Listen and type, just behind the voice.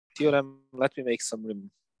theorem. Let me make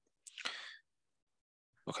some.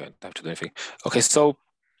 Okay, I don't have to do anything. Okay, so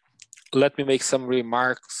let me make some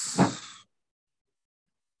remarks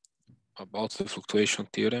about the fluctuation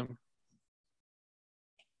theorem.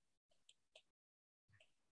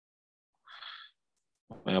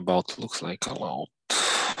 My about looks like a lot.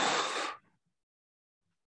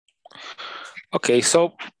 Okay,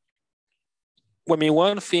 so I mean,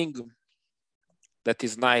 one thing that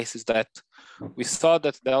is nice is that we saw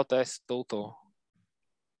that delta S total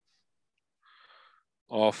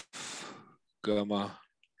of gamma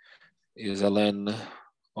is ln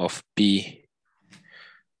of P.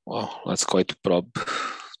 Well, let's call it prob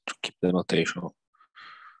to keep the notation.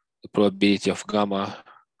 The probability of gamma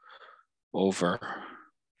over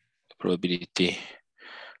the probability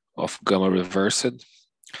of gamma reversed.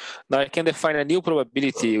 Now I can define a new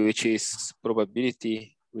probability, which is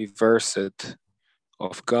probability reversed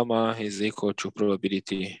of gamma is equal to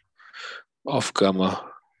probability of gamma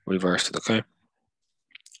reversed, okay?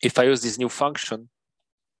 If I use this new function,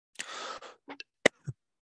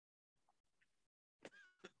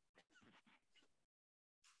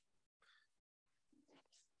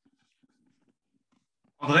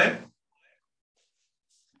 André?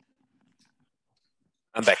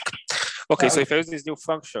 I'm back. Okay, so if I use this new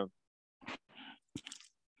function,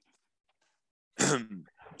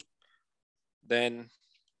 then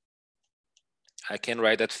I can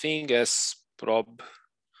write that thing as prob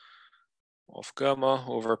of gamma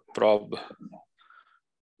over prob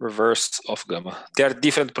reverse of gamma. There are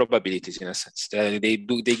different probabilities in a sense. They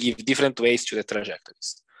give different ways to the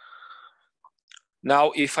trajectories.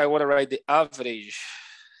 Now, if I want to write the average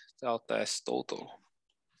delta S total,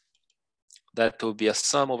 that will be a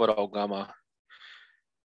sum over all gamma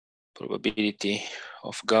probability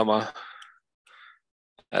of gamma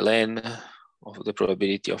ln of the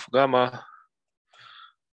probability of gamma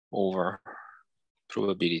over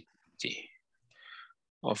probability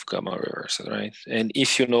of gamma reversed, right? And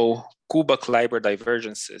if you know Kullback-Leibler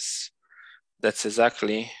divergences, that's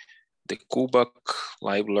exactly the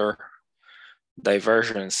Kullback-Leibler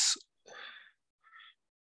divergence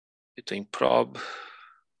between prob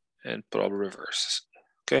and prob reverses,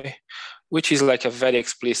 okay? Which is like a very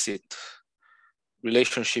explicit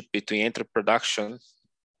relationship between interproduction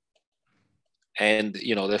and,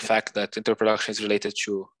 you know, the fact that interproduction is related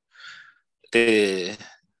to the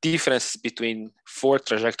difference between forward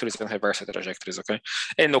trajectories and reverse trajectories, okay?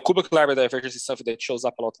 And Kullback-Leibler divergence is something that shows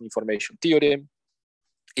up a lot in information theory.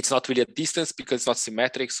 It's not really a distance because it's not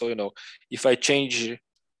symmetric. So, you know, if I change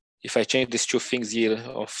these two things here,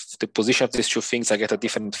 of the position of these two things, I get a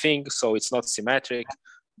different thing. So it's not symmetric,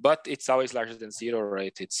 but it's always larger than zero,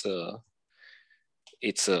 right? It's a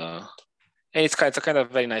kind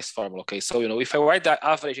of very nice formula. Okay, so, you know, if I write the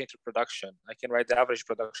average interproduction, I can write the average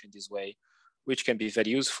production this way, which can be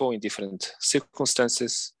very useful in different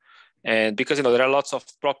circumstances. And because, you know, there are lots of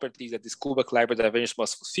properties that this Kullback-Leibler divergence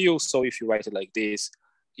must fulfill. So if you write it like this,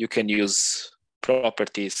 you can use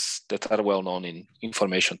properties that are well known in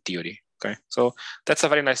information theory. Okay, so that's a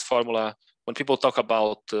very nice formula. When people talk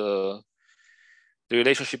about the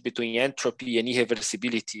relationship between entropy and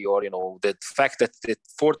irreversibility, or, you know, the fact that the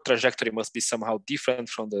forward trajectory must be somehow different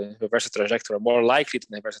from the reverse trajectory, or more likely than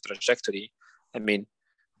the reverse trajectory, I mean,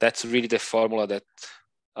 that's really the formula that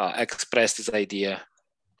expressed this idea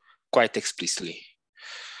quite explicitly.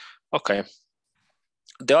 Okay.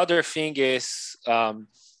 The other thing is,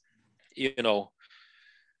 you know,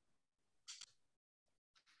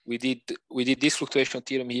 we did this fluctuation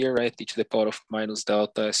theorem here, right? E to the power of minus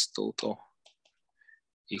delta S total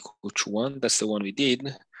equal to 1. That's the one we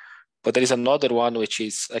did. But there is another one, which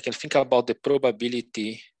is, I can think about the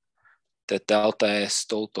probability that delta S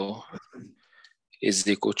total is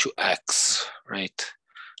equal to X, right?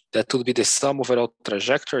 That would be the sum over all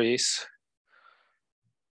trajectories,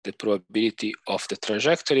 the probability of the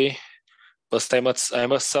trajectory, but I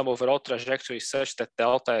must sum over all trajectories such that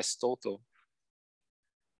delta S total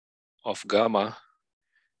of gamma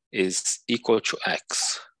is equal to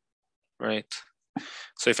X, right?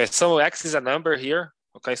 So if I sum X is a number here,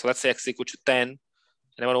 okay, so let's say X is equal to 10, and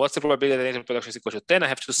I want to know what's the probability that the interproduction is equal to 10, I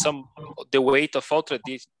have to sum the weight of all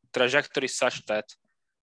trajectories such that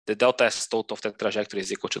the delta S total of the trajectory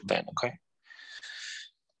is equal to 10, okay?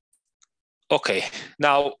 Okay,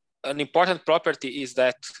 now an important property is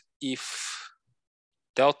that if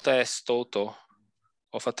delta S total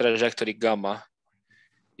of a trajectory gamma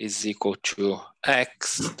is equal to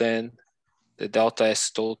X, then the delta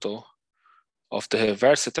S total of the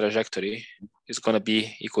reverse trajectory is going to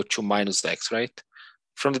be equal to minus X, right?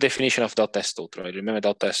 From the definition of delta S total, right? Remember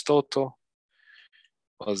delta S total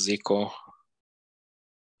was equal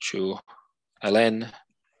to ln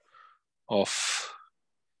of,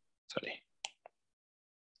 sorry,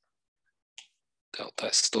 delta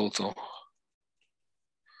S total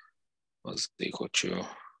was equal to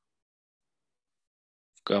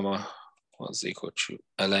gamma was equal to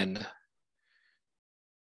ln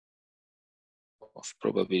of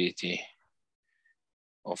probability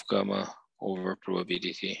of gamma over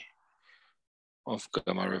probability of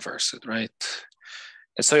gamma reversed, right?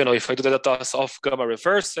 And so, you know, if I do the delta of gamma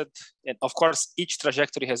reversed, and of course, each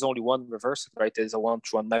trajectory has only one reversed, right? There's a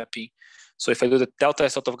one-to-one mapping. So if I do the delta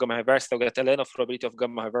S out of gamma reversed, I'll get ln of probability of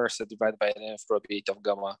gamma reversed divided by ln of probability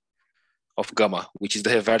of gamma, which is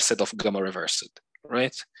the reversed of gamma reversed,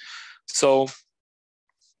 right? So,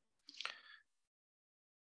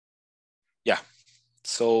 yeah,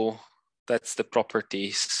 so that's the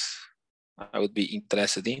properties I would be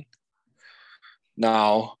interested in.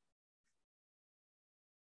 Now,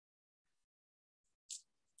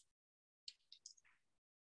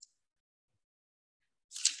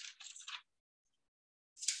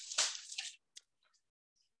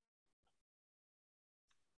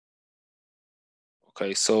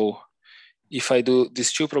 okay, so if I do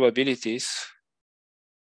these two probabilities,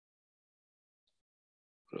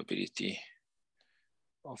 probability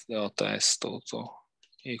of delta S total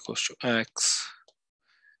equals to X,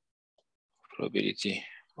 probability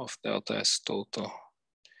of delta S total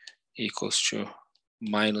equals to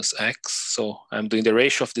minus X. So I'm doing the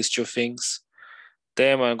ratio of these two things.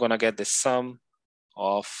 Then I'm gonna get the sum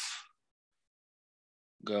of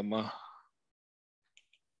gamma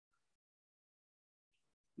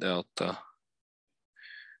delta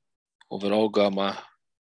overall gamma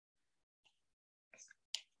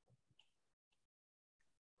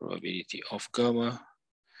probability of gamma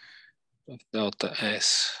of delta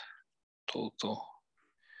S total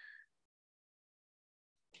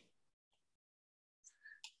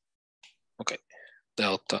okay,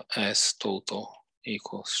 delta S total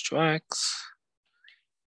equals to X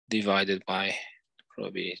divided by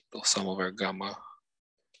probability of sum over gamma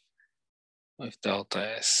of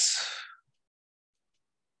delta S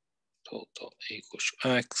total equals to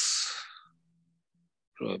X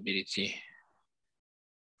probability.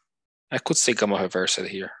 I could say gamma reversed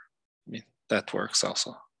here. I mean, that works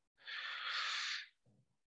also.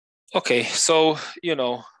 Okay, so, you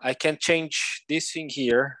know, I can change this thing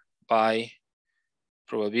here by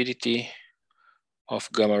probability of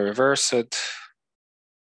gamma reversed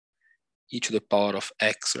e to the power of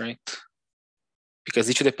X, right? Because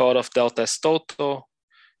e to the power of delta S total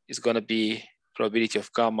is gonna be probability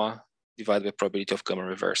of gamma divided by probability of gamma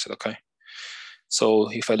reversed, okay?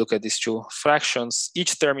 So if I look at these two fractions,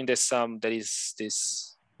 each term in the sum that is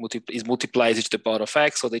this is multiplied e to the power of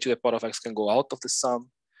X, so the e to the power of X can go out of the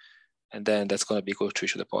sum, and then that's going to be equal to e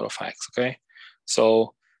to the power of X, okay?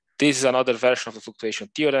 So this is another version of the fluctuation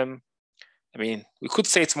theorem. I mean, we could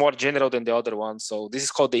say it's more general than the other one. So this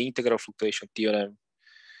is called the integral fluctuation theorem.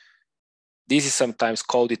 This is sometimes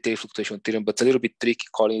called the Taylor fluctuation theorem, but it's a little bit tricky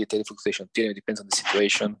calling the Taylor fluctuation theorem. It depends on the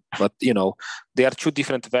situation. But, you know, there are two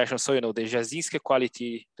different versions. So, you know, the Jasinski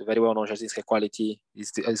equality, the very well-known Jasinski equality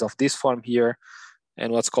is of this form here.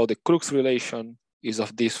 And what's called the Crookes relation is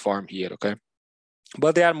of this form here, okay?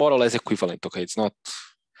 But they are more or less equivalent, okay? It's not,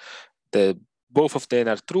 both of them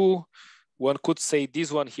are true. One could say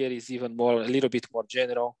this one here is even more, a little bit more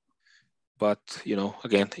general, but, you know,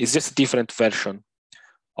 again, it's just a different version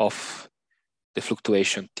of the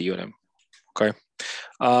fluctuation theorem, okay?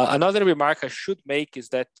 Another remark I should make is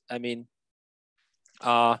that, I mean,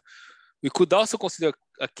 we could also consider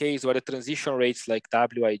a case where the transition rates like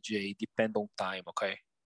Wij depend on time, okay?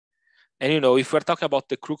 And, you know, if we're talking about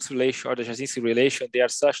the Crookes relation or the Jasinski relation, they are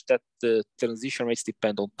such that the transition rates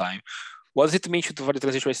depend on time. What does it mean for the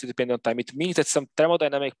transition rates to depend on time? It means that some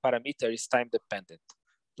thermodynamic parameter is time dependent.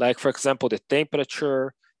 Like, for example, the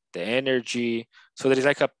temperature, the energy. So there is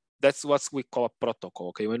like that's what we call a protocol,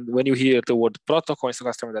 okay? When you hear the word protocol in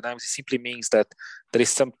stochastic thermodynamics, it simply means that there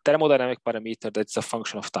is some thermodynamic parameter that's a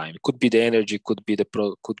function of time. It could be the energy, could be the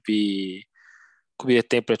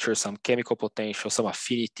temperature, some chemical potential, some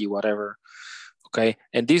affinity, whatever, okay?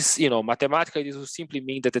 And this, you know, mathematically, this would simply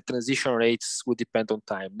mean that the transition rates would depend on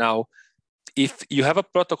time. Now, if you have a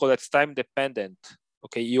protocol that's time dependent,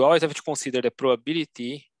 okay, you always have to consider the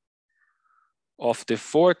probability of the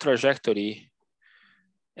forward trajectory,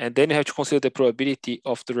 and then you have to consider the probability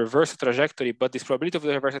of the reverse trajectory, but this probability of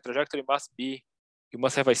the reverse trajectory must be, you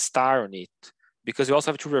must have a star on it, because you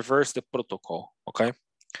also have to reverse the protocol, okay?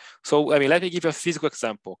 So, I mean, let me give you a physical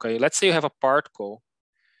example, okay? Let's say you have a particle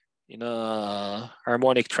in a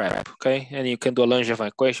harmonic trap, okay? And you can do a Langevin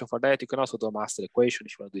equation for that. You can also do a master equation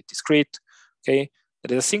if you want to do it discrete, okay?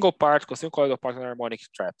 There is a single particle, single colloidal particle in an harmonic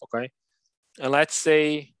trap, okay? And let's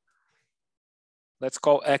say, let's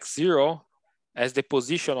call x0 as the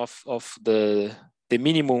position of the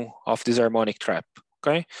minimum of this harmonic trap,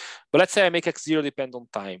 okay? But let's say I make x0 depend on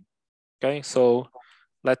time, okay? So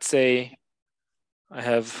let's say I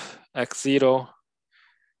have x0.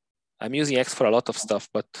 I'm using x for a lot of stuff,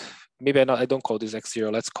 but maybe I don't call this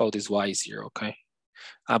x0. Let's call this y0, okay?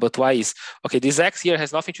 But y is, okay, this x here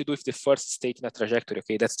has nothing to do with the first state in a trajectory,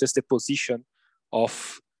 okay? That's just the position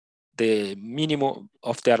of the minimum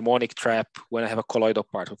of the harmonic trap when I have a colloidal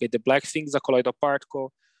particle, okay? The black thing is a colloidal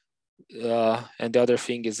particle, and the other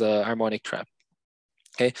thing is a harmonic trap,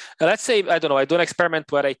 okay? And let's say, I don't know, I do an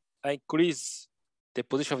experiment where I increase the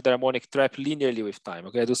position of the harmonic trap linearly with time,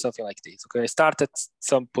 okay? I do something like this, okay? I start at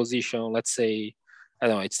some position, let's say, I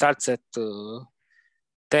don't know, it starts at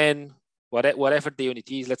 10, whatever the unit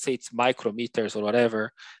is, let's say it's micrometers or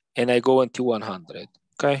whatever, and I go until 100,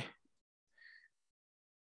 okay?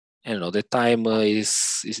 I don't know, the time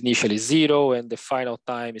is initially 0 and the final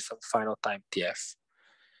time is some final time TF.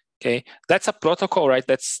 Okay, that's a protocol, right?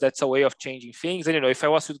 That's a way of changing things. And if I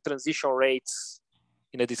was to do transition rates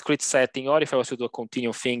in a discrete setting, or if I was to do a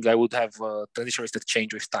continuum thing, I would have transition rates that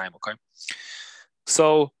change with time, okay?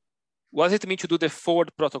 So what does it mean to do the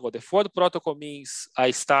forward protocol? The forward protocol means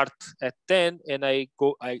I start at 10 and I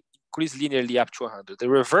increase linearly up to 100. The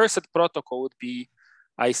reversed protocol would be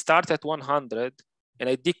I start at 100 and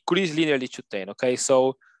I decrease linearly to 10, okay?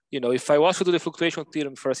 So, if I was to do the fluctuation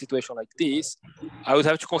theorem for a situation like this, I would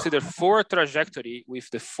have to consider forward trajectory with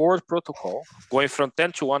the forward protocol going from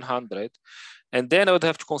 10 to 100. And then I would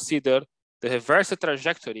have to consider the reversed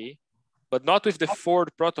trajectory, but not with the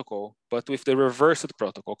forward protocol, but with the reversed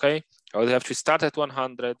protocol, okay? I would have to start at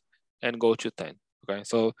 100 and go to 10, okay?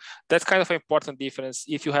 So that's kind of an important difference.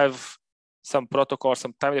 If you have some protocol,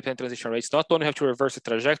 some time-dependent transition rates, not only have to reverse the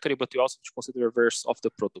trajectory, but you also have to consider the reverse of the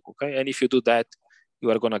protocol, okay? And if you do that, you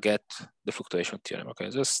are gonna get the fluctuation theorem, okay?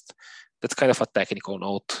 Just, that's kind of a technical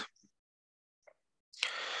note.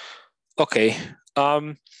 Okay,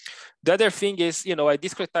 the other thing is, I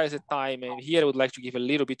discretize the time, and here I would like to give a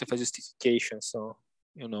little bit of a justification. So,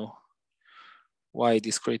 why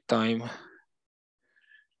discrete time?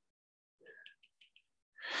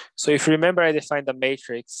 So if you remember, I defined the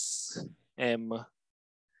matrix M,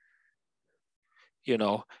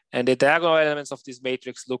 and the diagonal elements of this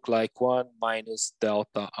matrix look like 1 minus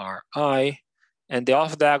delta Ri, and the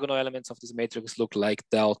off-diagonal elements of this matrix look like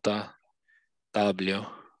delta W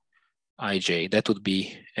Ij. That would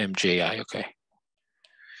be Mji, okay?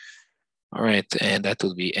 All right, and that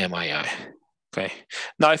would be Mii, okay?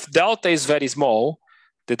 Now, if delta is very small,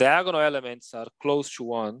 the diagonal elements are close to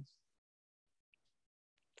 1,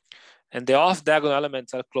 and the off-diagonal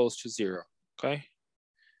elements are close to 0, okay?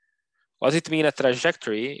 What does it mean a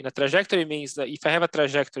trajectory? In a trajectory means that if I have a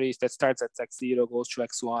trajectory that starts at x0, goes to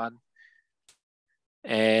x1,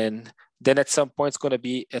 and then at some point it's going to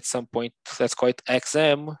be at some point, let's call it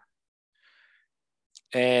xm,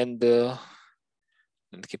 and it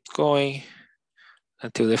keeps going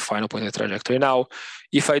until the final point of the trajectory. Now,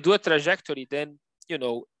 if I do a trajectory, then,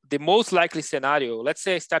 the most likely scenario, let's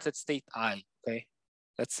say I start at state I, okay?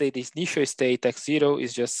 Let's say this initial state x0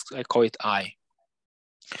 is just, I call it I.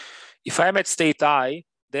 If I'm at state I,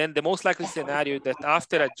 then the most likely scenario that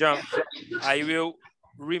after a jump, I will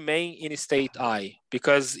remain in state I,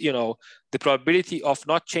 because, the probability of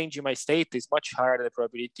not changing my state is much higher than the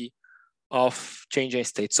probability of changing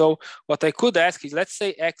state. So what I could ask is, let's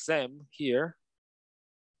say xm here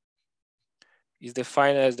is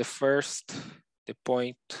defined as the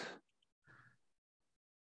point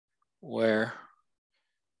where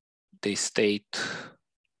the state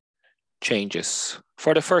changes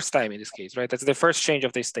for the first time in this case, right? That's the first change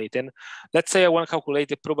of the state. And let's say I want to calculate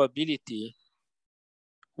the probability.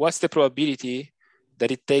 What's the probability that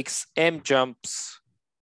it takes m jumps,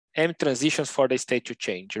 m transitions for the state to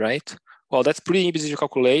change, right? Well, that's pretty easy to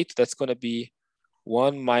calculate. That's going to be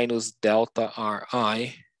 1 minus delta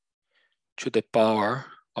Ri to the power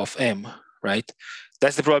of m, right?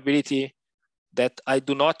 That's the probability that I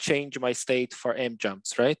do not change my state for m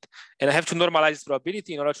jumps, right? And I have to normalize this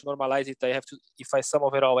probability. In order to normalize it, I have to, if I sum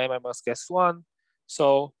over all m, I must guess 1.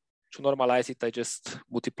 So to normalize it, I just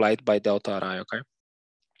multiply it by delta Ri, okay?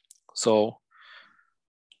 So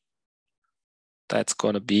that's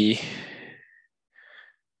gonna be,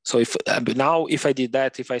 so if now if I did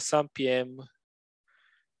that, if I sum PM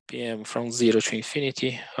from 0 to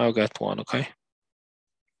infinity, I'll get 1, okay?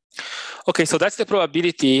 Okay, so that's the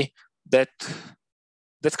probability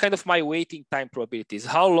that's kind of my waiting time probabilities.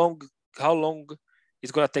 How long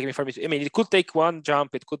it's gonna take me for me to, I mean, it could take one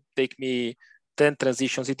jump, it could take me 10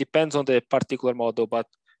 transitions. It depends on the particular model, but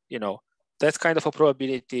you know, that's kind of a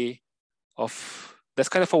probability of, that's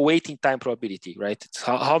kind of a waiting time probability, right? It's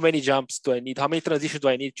how many jumps do I need? How many transitions do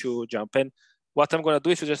I need to jump? And what I'm gonna do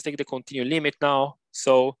is to just take the continuum limit now.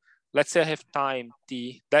 So let's say I have time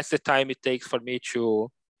t, that's the time it takes for me to,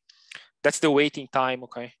 that's the waiting time,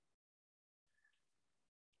 okay?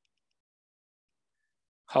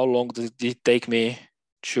 How long did it take me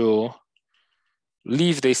to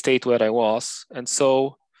leave the state where I was? And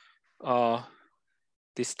so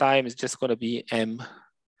this time is just gonna be m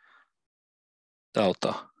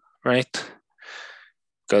delta, right?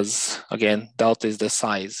 Because again, delta is the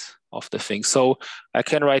size of the thing. So I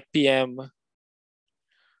can write PM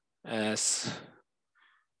as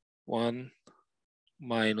 1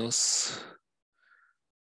 minus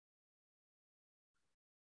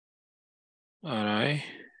Ri.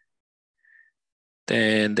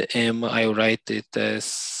 Then the m, I write it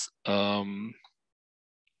as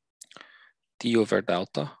T over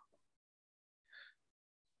delta.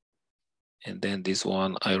 And then this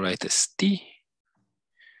one I write as T.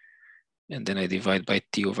 And then I divide by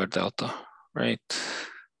T over delta, right?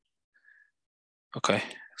 Okay,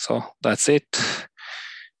 so that's it.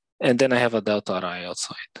 And then I have a delta Ri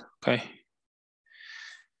outside, okay?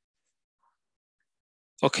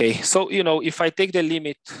 Okay, so, you know, if I take the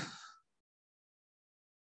limit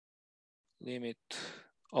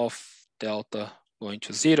of delta going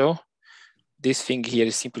to 0, this thing here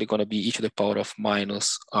is simply going to be e to the power of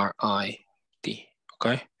minus Ri t,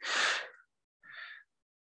 okay?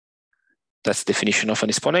 That's the definition of an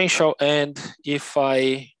exponential. And if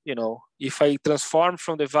I, you know, if I transform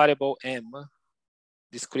from the variable m,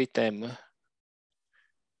 discrete m,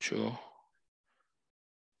 to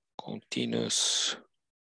continuous.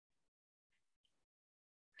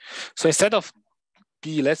 So instead of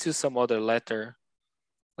p, let's use some other letter.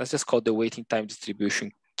 Let's just call the waiting time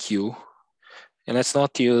distribution q. And let's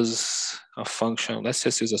not use a function. Let's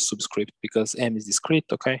just use a subscript because m is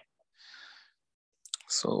discrete, okay?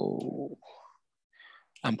 So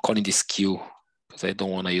I'm calling this q because I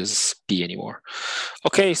don't want to use p anymore.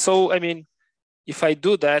 Okay, so I mean, if I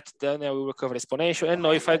do that, then I will recover exponential. And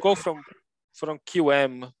now if I go from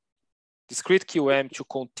qm, discrete qm to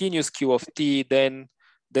continuous q of t, then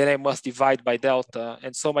I must divide by delta.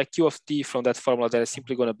 And so my q of t from that formula there is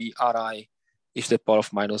simply going to be Ri e to the power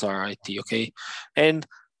of minus Rit, okay? And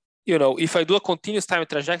you know, if I do a continuous time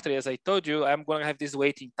trajectory, as I told you, I'm going to have these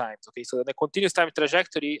waiting times, okay? So in a continuous time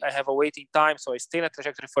trajectory, I have a waiting time. So I stay in a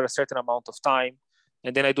trajectory for a certain amount of time,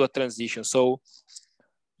 and then I do a transition. So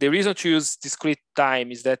the reason to use discrete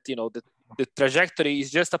time is that, you know, the trajectory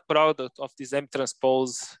is just a product of this m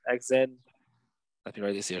transpose xn. Let me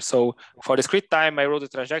write this here. So for discrete time, I wrote the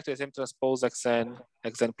trajectory as m transpose xn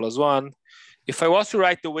plus 1. If I was to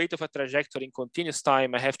write the weight of a trajectory in continuous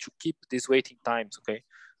time, I have to keep these waiting times, okay?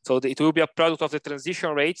 So it will be a product of the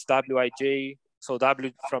transition rates, wij, so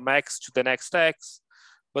w from x to the next x.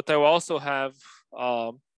 But I will also have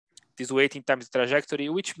this waiting times trajectory,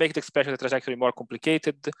 which makes the expression of the trajectory more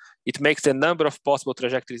complicated. It makes the number of possible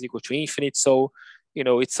trajectories equal to infinite. So, you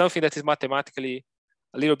know, it's something that is mathematically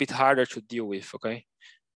a little bit harder to deal with, okay?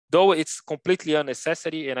 Though it's completely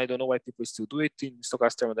unnecessary, and I don't know why people still do it in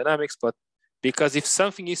stochastic thermodynamics, but because if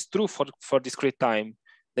something is true for discrete time,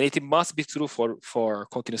 then it must be true for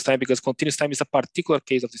continuous time, because continuous time is a particular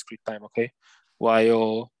case of discrete time, okay?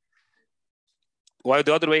 While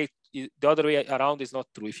the other way around is not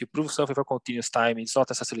true. If you prove something for continuous time, it's not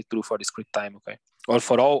necessarily true for discrete time, okay? Or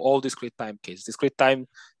for all discrete time cases. Discrete time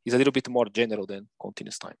is a little bit more general than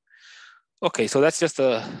continuous time. Okay, so that's just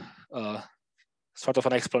a sort of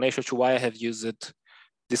an explanation to why I have used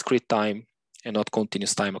discrete time and not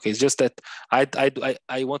continuous time. Okay, it's just that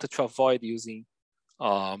I wanted to avoid using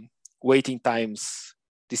waiting times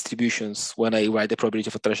distributions when I write the probability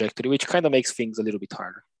of a trajectory, which kind of makes things a little bit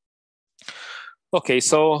harder. Okay,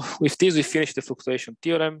 so with this we finish the fluctuation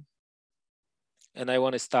theorem, and I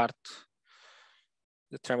want to start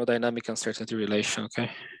the thermodynamic uncertainty relation. Okay.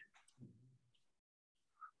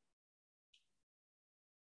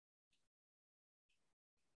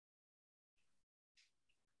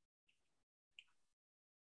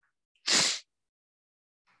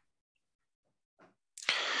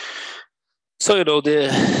 So, you know,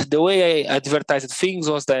 the way I advertised things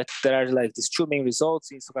was that there are like these two main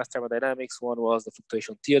results in stochastic thermodynamics. One was the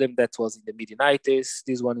fluctuation theorem that was in the mid-90s.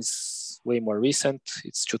 This one is way more recent.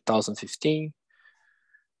 It's 2015.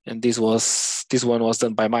 And this one was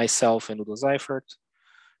done by myself and Udo Seifert.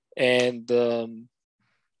 And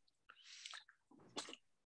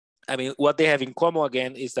I mean, what they have in common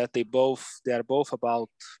again is that they are both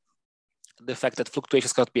about the fact that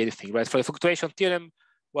fluctuations cannot be anything, right? For the fluctuation theorem,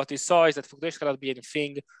 what we saw is that fluctuations cannot be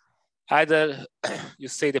anything. Either you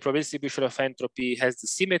say the probability distribution of entropy has the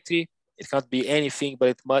symmetry, it cannot be anything,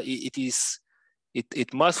 but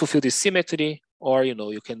it must fulfill this symmetry, or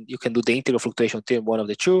you can do the integral fluctuation theorem, one of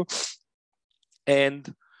the two.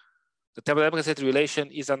 And the thermodynamic state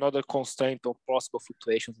relation is another constraint of possible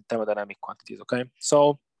fluctuations in thermodynamic quantities. Okay,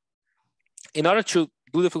 so in order to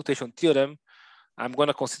do the fluctuation theorem, I'm going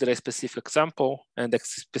to consider a specific example, and the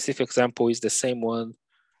specific example is the same one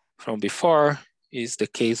from before. Is the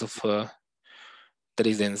case of there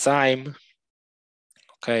is the enzyme.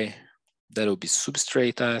 Okay, that will be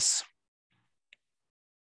substrate S,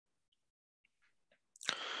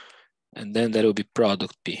 and then there will be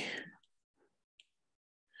product P.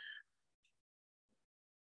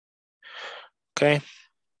 Okay,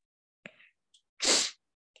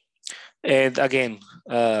 and again,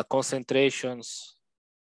 concentrations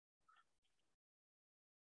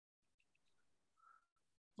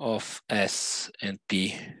of S and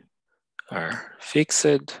P are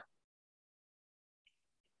fixed.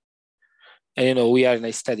 And we are in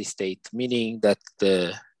a steady state, meaning that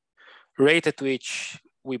the rate at which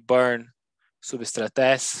we burn substrate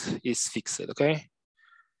S is fixed, okay?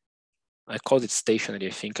 I called it stationary,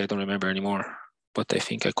 I think. I don't remember anymore, but I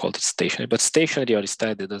think I called it stationary. But stationary or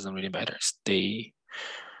steady doesn't really matter. Stationary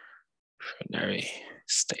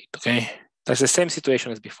state, okay? That's the same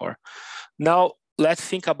situation as before. Now, let's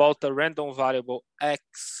think about the random variable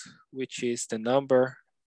X, which is the number.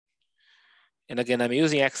 And again, I'm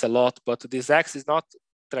using X a lot, but this X is not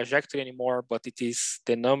trajectory anymore, but it is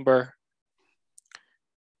the number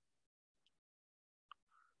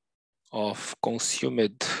of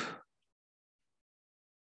consumed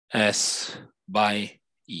S by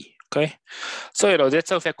E, okay? So, that's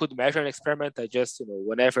something I could measure in an experiment. I just,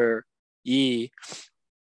 whenever E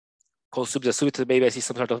consumes a substrate, maybe I see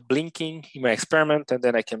some sort of blinking in my experiment, and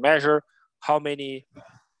then I can measure how many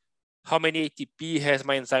ATP has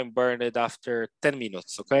my enzyme burned after 10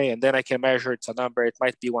 minutes, okay? And then I can measure, it's a number, it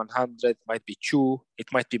might be 100, it might be 2,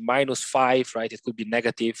 it might be -5, right? It could be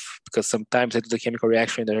negative, because sometimes I do the chemical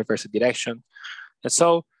reaction in the reverse direction. And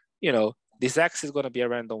so, this X is gonna be a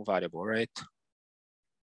random variable, right?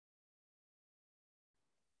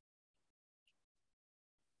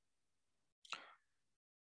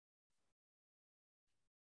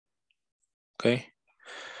 Okay.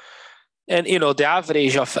 And the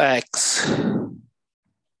average of X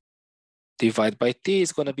divided by T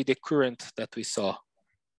is gonna be the current that we saw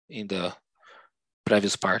in the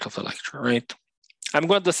previous part of the lecture, right? I'm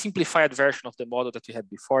going to do a simplified version of the model that we had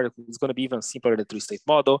before. It's going to be even simpler than the three-state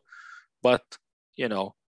model, but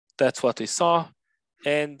that's what we saw.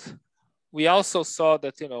 And we also saw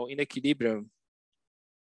that in equilibrium,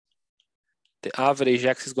 the average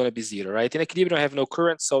X is going to be 0, right? In equilibrium, I have no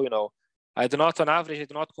current, so I do not, on average, I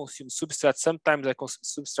do not consume substrate. Sometimes I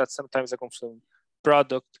consume substrate, sometimes I consume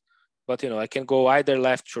product, but I can go either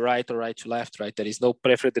left to right or right to left, right? There is no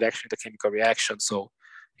preferred direction in the chemical reaction, so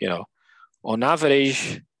on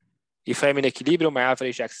average, if I'm in equilibrium, my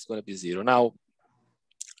average X is going to be 0. Now,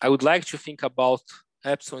 I would like to think about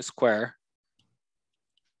epsilon square,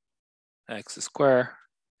 X square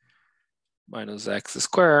minus X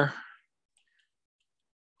square,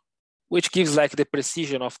 which gives like the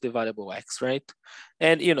precision of the variable X, right?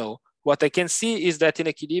 And what I can see is that in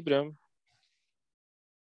equilibrium,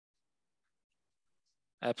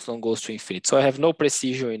 epsilon goes to infinity. So I have no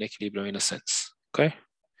precision in equilibrium in a sense, okay?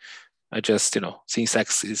 I just, since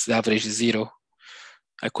X is the average is 0,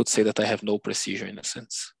 I could say that I have no precision in a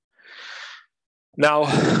sense. Now,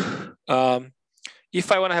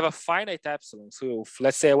 if I want to have a finite epsilon, so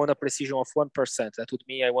let's say I want a precision of 1%, that would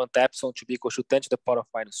mean I want epsilon to be equal to 10 to the power of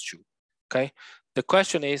 -2, okay? The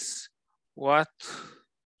question is, what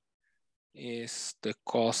is the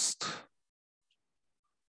cost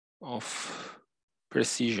of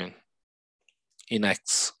precision in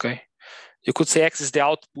X, okay? You could say X is the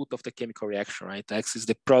output of the chemical reaction, right? X is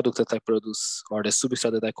the product that I produce or the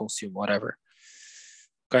substrate that I consume, whatever,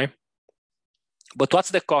 okay? But what's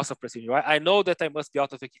the cost of precision? I know that I must be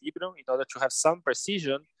out of equilibrium in order to have some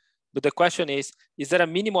precision, but the question is there a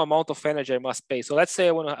minimum amount of energy I must pay? So let's say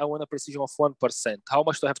I want a precision of 1%. How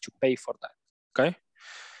much do I have to pay for that, okay?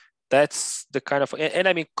 That's the kind of, and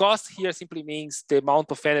I mean, cost here simply means the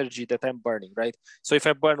amount of energy that I'm burning, right? So if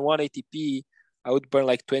I burn 1 ATP, I would burn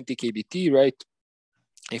like 20 kBT, right?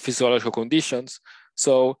 In physiological conditions.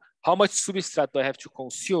 So how much substrate do I have to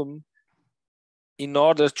consume in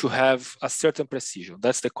order to have a certain precision?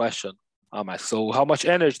 That's the question I'm asking. So how much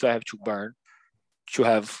energy do I have to burn to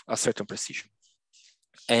have a certain precision?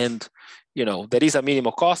 And you know, there is a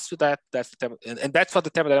minimal cost to that. That's the and that's what the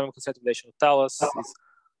thermodynamic consent relation will tell us, is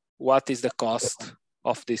what is the cost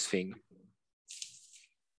of this thing.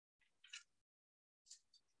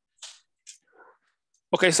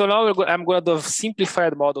 Okay, so now I'm going to do a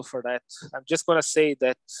simplified model for that. I'm just going to say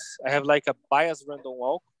that I have like a biased random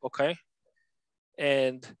walk, okay?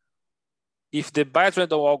 And if the biased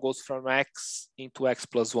random walk goes from x into x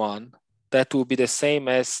plus 1, that will be the same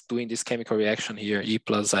as doing this chemical reaction here. E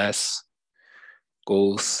plus S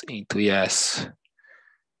goes into ES,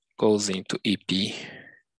 goes into EP,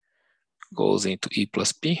 goes into E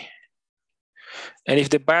plus P. And if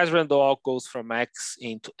the biased random walk goes from x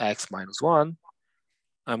into x minus 1,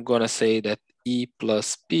 I'm going to say that E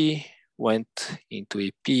plus P went into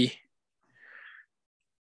EP.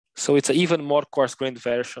 So it's an even more coarse-grained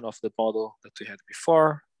version of the model that we had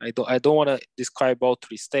before. I don't want to describe all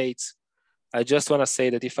three states. I just want to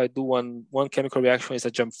say that if I do one chemical reaction, it's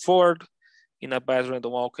a jump forward in a biased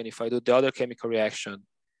random walk, and if I do the other chemical reaction,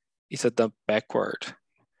 it's a jump backward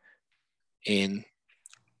in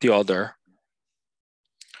the other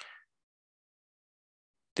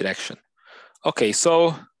direction. Okay,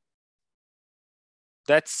 so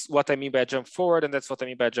that's what I mean by jump forward, and that's what I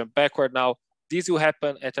mean by jump backward. Now, this will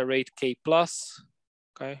happen at a rate k plus,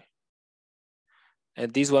 okay?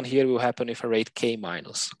 And this one here will happen with a rate k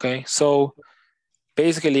minus, okay? So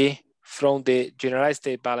basically, from the generalized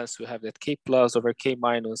state balance, we have that k plus over k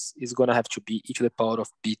minus is gonna have to be e to the power of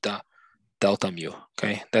beta delta mu,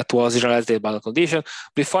 okay? That was the generalized state balance condition.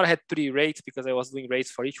 Before I had 3 rates because I was doing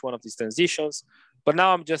rates for each one of these transitions, but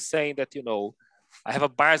now I'm just saying that, you know, I have a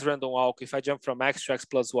biased random walk. If I jump from x to x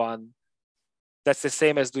plus 1, that's the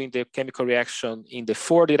same as doing the chemical reaction in the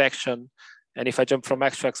forward direction. And if I jump from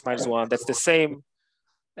x to x minus 1, that's the same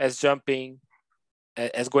as jumping,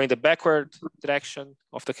 as going the backward direction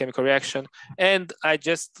of the chemical reaction. And I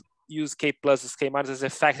just use k plus as k minus as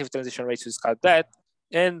effective transition rates to describe that.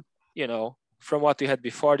 And, you know, from what we had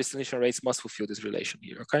before, these transition rates must fulfill this relation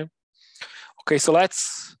here, okay? Okay, so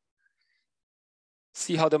let's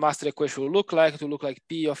see how the master equation will look like. It will look like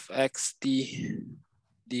P of xt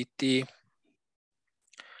dt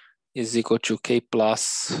is equal to k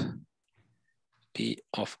plus P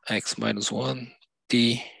of x minus 1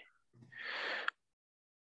 t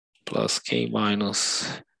plus k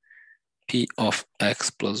minus P of x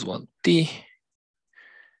plus 1 t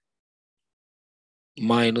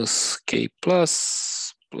minus k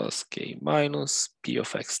plus k minus P of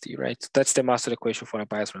xt, right? That's the master equation for a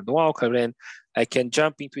biased random walk. And then I can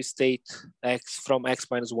jump into state x from x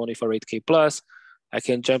minus 1 with a rate k plus. I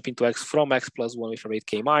can jump into x from x plus 1 with a rate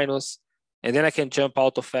k minus. And then I can jump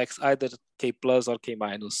out of x either k plus or k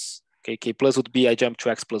minus. Okay, k plus would be I jump to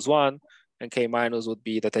x plus 1, and k minus would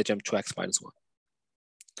be that I jump to x minus 1.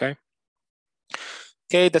 Okay.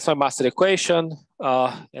 Okay, that's my master equation.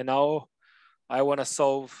 And now I want to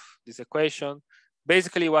solve this equation.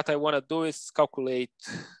 Basically, what I want to do is calculate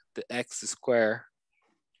the x square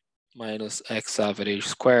minus x average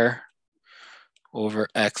square over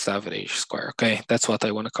x average square. Okay, that's what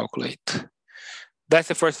I want to calculate. That's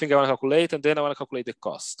the first thing I want to calculate, and then I want to calculate the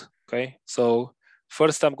cost. Okay, so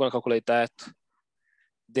first I'm going to calculate that.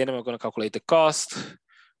 Then I'm going to calculate the cost.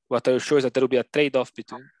 What I will show is that there will be a trade-off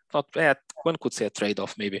between, one could say a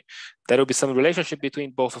trade-off maybe. There will be some relationship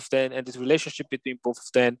between both of them, and this relationship between both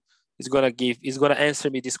of them is going to answer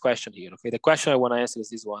me this question here. Okay, the question I want to answer is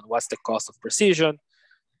this one: what's the cost of precision?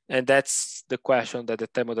 And that's the question that the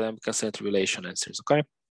thermodynamic consent relation answers. Okay.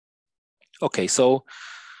 Okay, so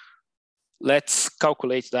let's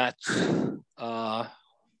calculate that.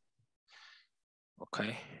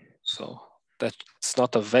 Okay, so that's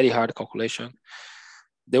not a very hard calculation.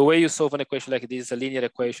 The way you solve an equation like this is a linear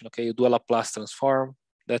equation. Okay, you do a Laplace transform.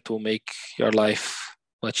 That will make your life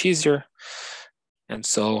much easier. And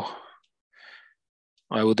so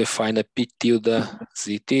I will define a P tilde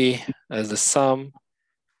ZT as the sum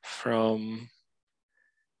from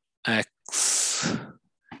x.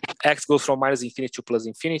 X goes from minus infinity to plus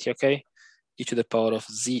infinity, okay? E to the power of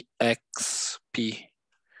ZXP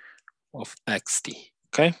of xt,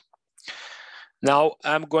 okay? Now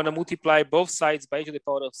I'm going to multiply both sides by e to the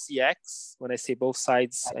power of cx. When I say both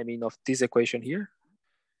sides, I mean of this equation here.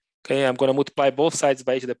 Okay, I'm going to multiply both sides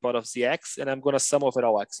by e to the power of zx, and I'm going to sum over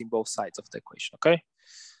all x in both sides of the equation, okay?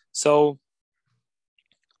 So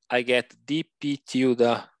I get dp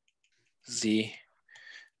tilde z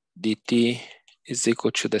dt is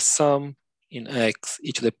equal to the sum in x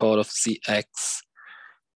e to the power of zx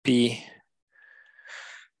p.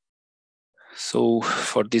 So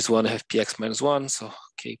for this one, I have px minus 1, so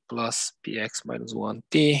k plus px minus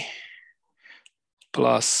 1t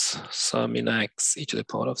plus sum in x e to the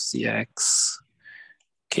power of cx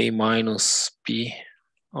k minus p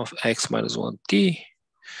of x minus 1t.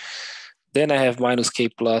 Then I have minus k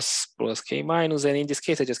plus k minus, and in this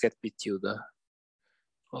case I just get p tilde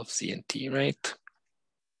of z and t, right?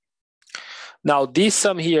 Now this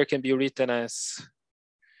sum here can be written as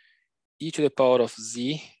e to the power of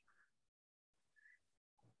z.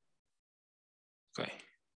 Okay,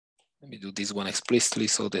 let me do this one explicitly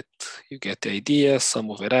so that you get the idea. Sum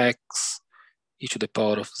over x, e to the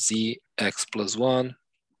power of z, x plus 1.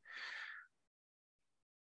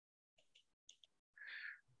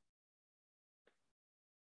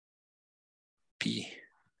 P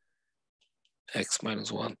x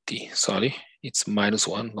minus 1t, sorry, it's minus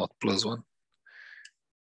 1, not plus 1.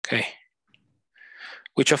 Okay.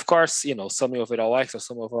 Which of course, you know, summing over all x or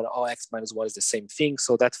summing over all x minus 1 is the same thing.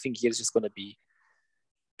 So that thing here is just going to be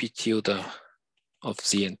p tilde of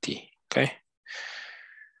z and t, okay?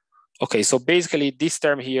 Okay, so basically this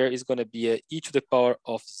term here is going to be a e to the power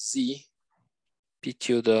of z, p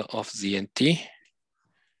tilde of z and t.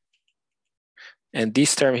 And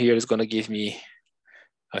this term here is going to give me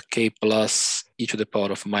a k plus e to the power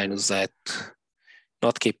of minus z,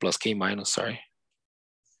 not k plus, k minus, sorry.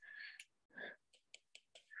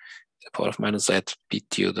 The power of minus z p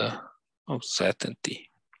tilde of z and t,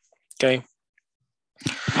 okay?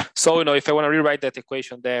 So, you know, if I want to rewrite that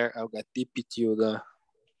equation there, I'll get dp tilde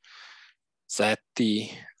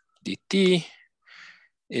zt dt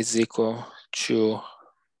is equal to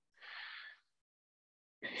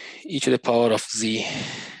e to the power of z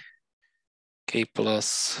k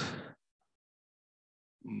plus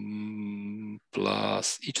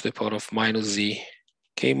e to the power of minus z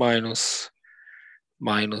k minus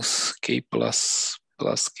k plus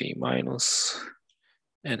k minus,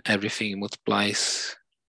 and everything multiplies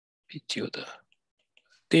p tilde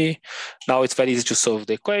t. Now it's very easy to solve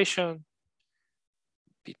the equation.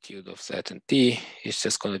 P tilde of z and t is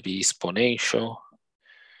just going to be exponential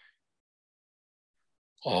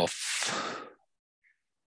of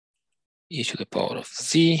e to the power of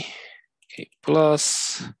z k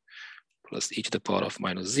plus e to the power of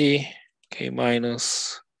minus z k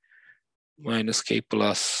minus k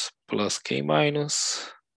plus k minus,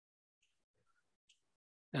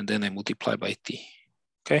 and then I multiply by t,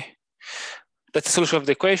 okay? That's the solution of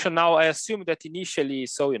the equation. Now I assume that initially,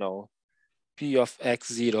 so, you know, p of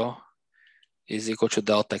x0 is equal to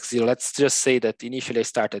delta x0. Let's just say that initially I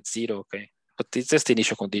start at 0, okay? But it's just the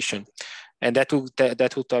initial condition. And that will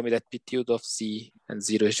tell me that p tilde of z and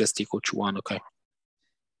 0 is just equal to 1, okay?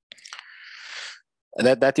 And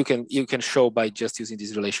that you can show by just using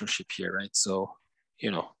this relationship here, right? So, you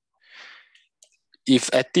know, if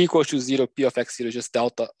at t equals to 0, p of x0 is just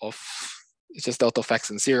delta of x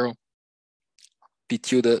and 0, p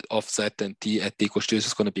tilde of z and t at t equals to 0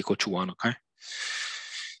 is going to be equal to 1, okay?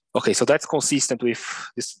 Okay, so that's consistent with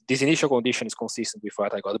this initial condition is consistent with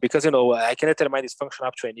what I got, because, you know, I can determine this function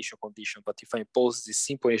up to an initial condition, but if I impose this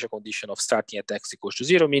simple initial condition of starting at x equals to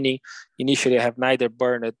 0, meaning initially I have neither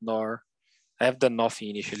burned nor I have done nothing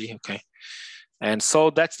initially, okay? And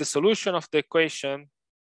so that's the solution of the equation.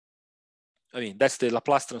 I mean, that's the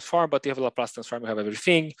Laplace transform, but you have a Laplace transform, you have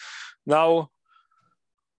everything. Now,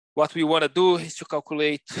 what we want to do is to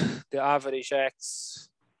calculate the average x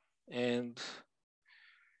and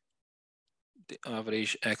the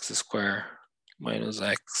average x squared minus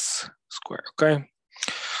x squared, okay?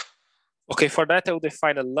 Okay, for that I will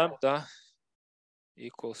define a lambda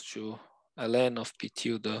equals to ln of p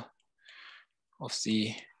tilde of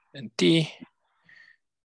z and t,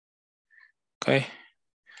 okay?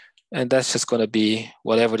 And that's just going to be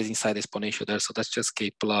whatever is inside the exponential there. So that's just k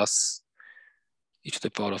plus e to the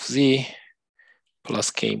power of z plus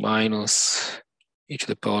k minus e to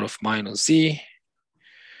the power of minus z,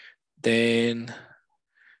 then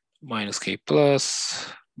minus k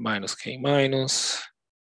plus minus k minus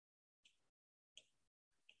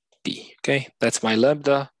t, okay? That's my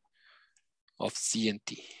lambda of z and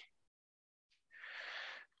t,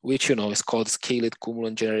 which, you know, is called scaled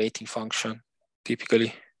cumulant generating function,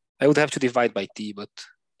 typically. I would have to divide by t, but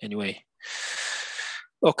anyway.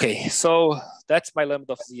 Okay, so that's my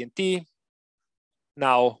lambda of z and t.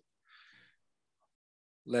 Now,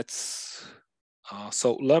 let's,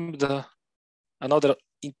 so lambda, another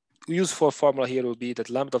useful formula here will be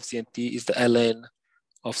that lambda of z and t is the ln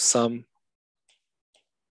of sum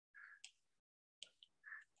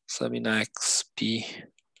in x p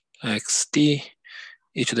x t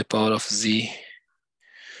e to the power of z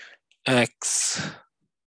x.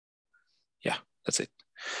 Yeah, that's it.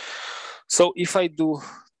 So if I do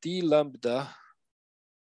d lambda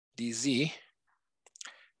dz,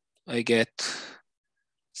 I get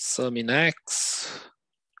sum in x,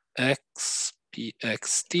 x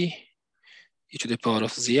pxt e to the power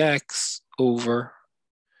of zx over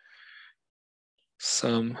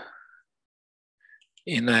sum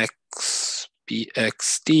in x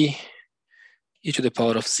pxt e to the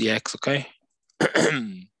power of zx, okay?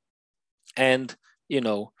 And, you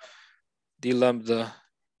know, the lambda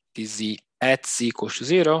dz at z equals to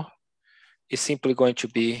 0 is simply going to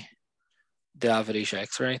be the average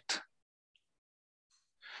x, right?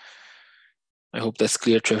 I hope that's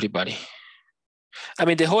clear to everybody. I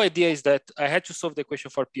mean, the whole idea is that I had to solve the equation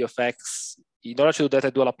for p of x. In order to do that, I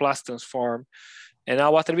do a Laplace transform. And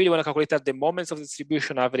now what I really want to calculate are the moments of the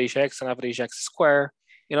distribution, average x and average x square.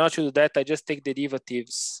 In order to do that, I just take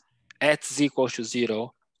derivatives at z equals to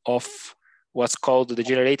 0 of what's called the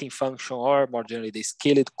generating function, or more generally, the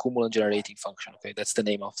scaled cumulant generating function. Okay, that's the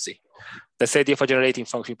name of z. That's the idea of a generating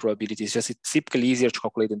function probability. It's just it's typically easier to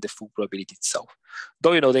calculate than the full probability itself.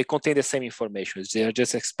 Though, you know, they contain the same information. They're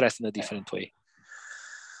just expressed in a different way.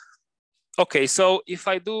 Okay, so if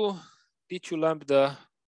I do d2 lambda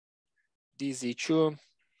dz2,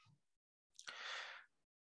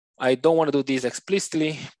 I don't want to do this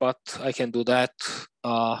explicitly, but I can do that.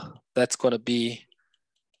 That's going to be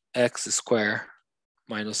x squared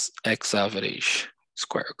minus x average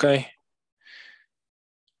square, okay?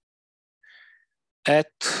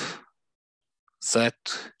 At z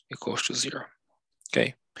equals to 0,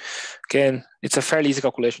 okay? Again, it's a fairly easy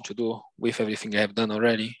calculation to do with everything I have done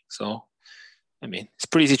already. So, I mean, it's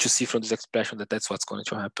pretty easy to see from this expression that that's what's going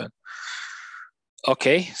to happen.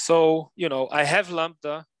 Okay, so, you know, I have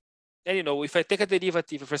lambda. And, you know, if I take a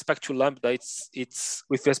derivative with respect to lambda, it's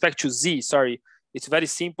with respect to z, sorry, it's very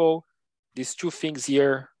simple. These two things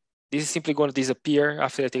here, this is simply going to disappear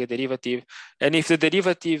after I take a derivative. And if the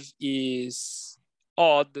derivative is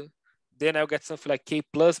odd, then I'll get something like k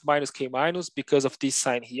plus minus k minus because of this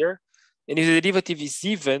sign here. And if the derivative is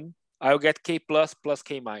even, I'll get k plus plus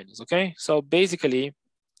k minus, okay? So basically,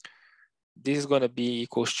 this is going to be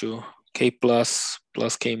equals to k plus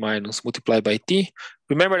plus k minus multiplied by t.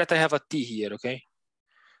 Remember that I have a t here, okay?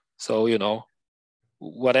 So, you know,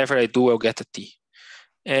 whatever I do, I'll get a t.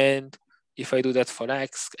 And if I do that for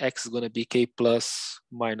x, x is going to be k plus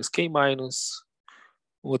minus k minus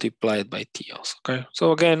multiplied by t also, okay?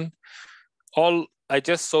 So again, I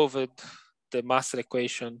just solved the master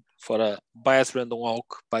equation for a biased random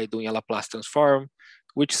walk by doing a Laplace transform,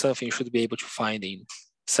 which is something you should be able to find in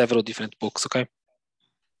several different books, okay?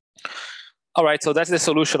 All right, so that's the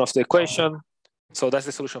solution of the equation. So that's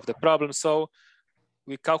the solution of the problem. So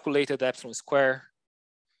we calculated epsilon square.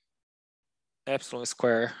 Epsilon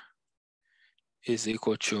square is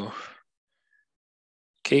equal to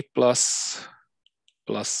k plus,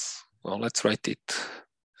 well, let's write it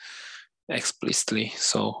explicitly.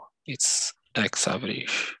 So it's x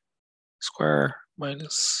average square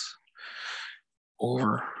minus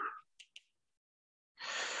over.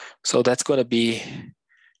 So that's going to be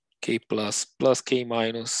k plus plus k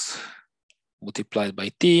minus multiplied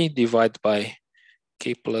by t divided by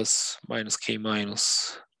k plus minus k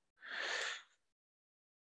minus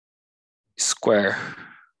square.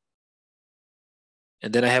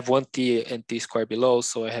 And then I have 1t and t squared below,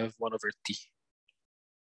 so I have 1 over t.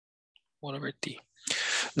 1 over t.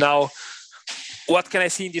 Now, what can I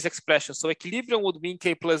see in this expression? So equilibrium would mean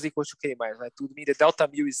k plus equals to k minus. Right? It would mean the delta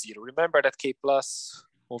mu is 0. Remember that k plus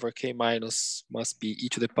over k minus must be e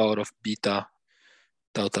to the power of beta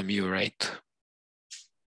delta mu, right?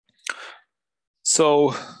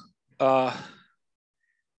 So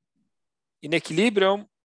in equilibrium,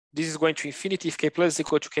 this is going to infinity if k plus is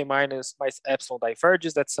equal to k minus epsilon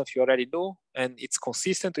diverges. That's something you already know, and it's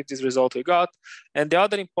consistent with this result we got. And the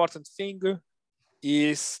other important thing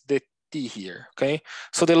is the t here, okay?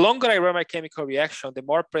 So the longer I run my chemical reaction, the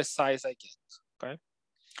more precise I get, okay?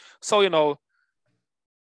 So, you know,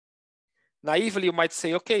 naively you might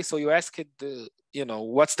say, okay, so you asked, you know,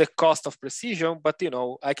 what's the cost of precision? But, you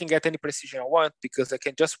know, I can get any precision I want because I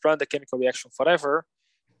can just run the chemical reaction forever.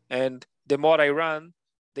 And the more I run,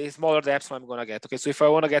 the smaller the epsilon I'm going to get. Okay, so if I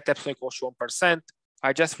want to get epsilon equals to 1%,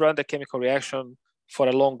 I just run the chemical reaction for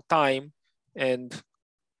a long time. And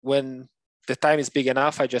when the time is big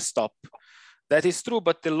enough, I just stop. That is true,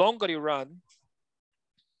 but the longer you run,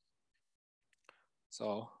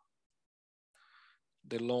 so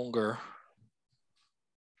the longer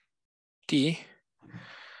t,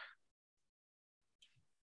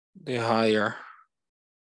 the higher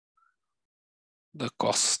the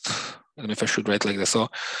cost. I don't know if I should write like this. So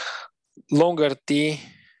longer t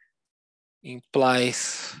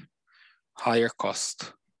implies higher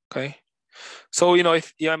cost, okay? So, you know,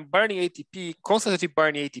 if I'm burning ATP, constantly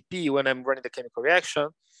burning ATP when I'm running the chemical reaction,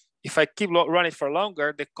 if I keep running for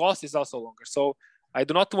longer, the cost is also longer. So I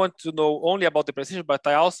do not want to know only about the precision, but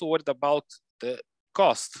I also worried about the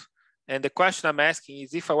cost. And the question I'm asking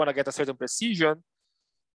is, if I want to get a certain precision,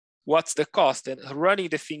 what's the cost? And running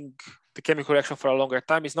the chemical reaction for a longer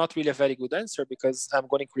time is not really a very good answer, because I'm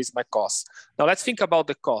going to increase my cost. Now let's think about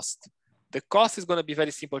the cost. The cost is going to be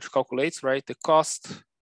very simple to calculate, right? The cost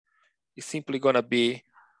is simply going to be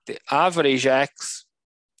the average X.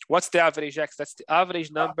 What's the average X? That's the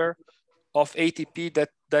average number of ATP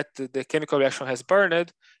that the chemical reaction has burned.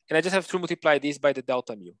 And I just have to multiply this by the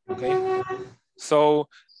delta mu, okay? So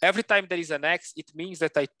every time there is an X, it means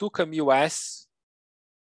that I took a mu S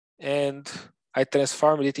and I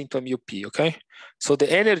transformed it into a mu P, okay? So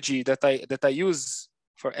the energy that I use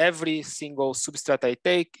for every single substrate I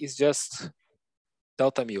take is just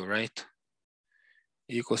delta mu, right?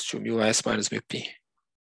 Equals to mu S minus mu P.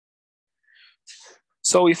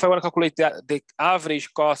 So if I want to calculate the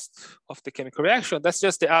average cost of the chemical reaction, that's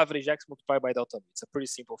just the average X multiplied by delta mu. It's a pretty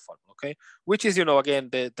simple formula, okay? Which is, again,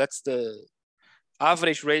 that's the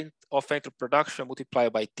average rate of entropy production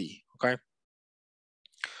multiplied by T, okay?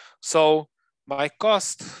 So my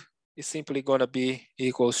cost is simply going to be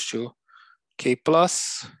equals to K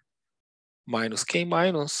plus minus K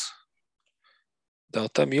minus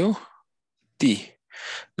delta mu T.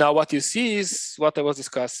 Now what you see is what I was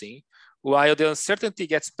discussing. While the uncertainty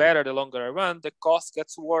gets better the longer I run, the cost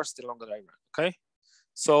gets worse the longer I run, okay?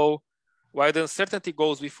 So while the uncertainty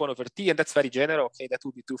goes with 1 over T, and that's very general, okay? That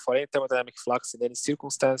will be true for any thermodynamic flux in any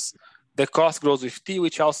circumstance. The cost grows with T,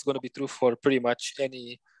 which also is going to be true for pretty much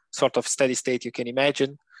any sort of steady state you can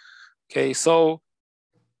imagine. Okay, so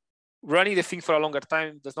running the thing for a longer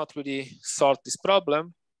time does not really solve this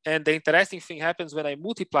problem. And the interesting thing happens when I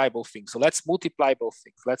multiply both things. So let's multiply both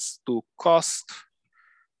things. Let's do cost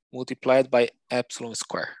multiplied by epsilon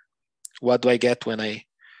square. What do I get when I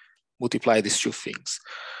multiply these two things?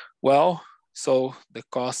 Well, so the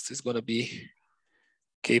cost is going to be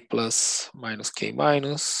K plus minus K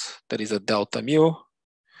minus. That is a delta mu.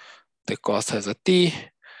 The cost has a T.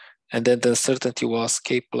 And then the uncertainty was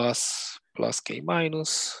K plus K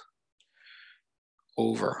minus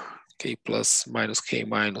over K plus minus K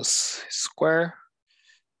minus square.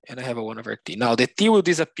 And I have a 1 over T. Now the T will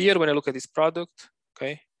disappear when I look at this product,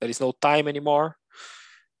 okay? There is no time anymore.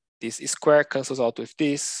 This square cancels out with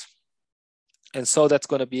this. And so that's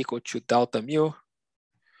going to be equal to delta mu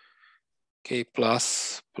K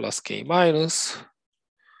plus K minus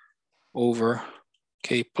over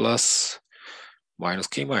K plus minus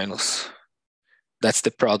K minus. That's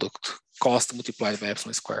the product, cost multiplied by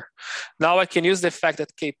epsilon square. Now I can use the fact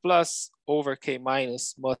that K plus over K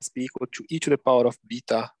minus must be equal to e to the power of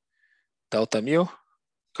beta delta mu,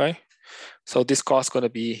 okay? So this cost is going to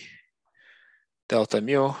be delta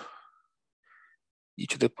mu e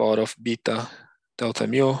to the power of beta delta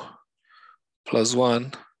mu plus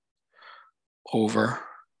 1 over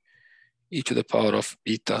e to the power of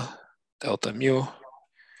beta delta mu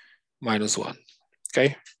minus 1,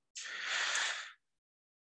 okay?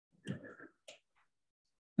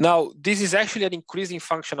 Now, this is actually an increasing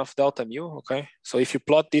function of delta mu, okay? So if you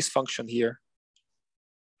plot this function here,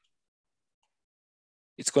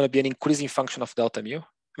 it's going to be an increasing function of delta mu.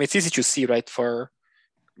 I mean, it's easy to see, right? For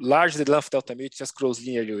large the length of delta mu, it just grows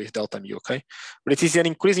linearly with delta mu, okay? But it is an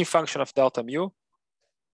increasing function of delta mu.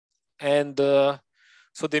 And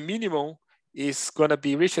so the minimum is going to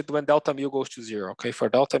be reached when delta mu goes to 0, okay? For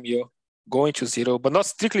delta mu going to 0, but not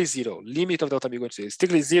strictly 0. Limit of delta mu going to 0.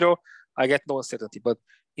 Strictly 0, I get no uncertainty. But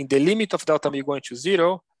in the limit of delta mu going to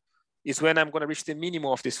 0 is when I'm going to reach the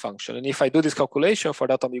minimum of this function. And if I do this calculation for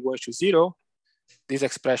delta mu going to 0, this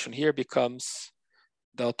expression here becomes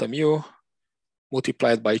delta mu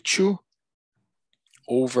multiplied by 2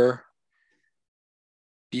 over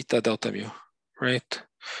beta delta mu, right?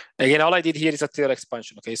 Again, all I did here is a Taylor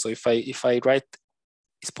expansion, okay? So if I write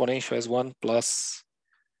exponential as 1 plus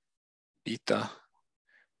beta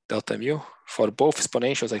delta mu, for both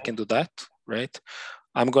exponentials, I can do that, right?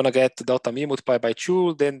 I'm gonna get delta mu multiplied by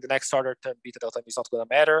 2, then the next order term beta delta mu is not gonna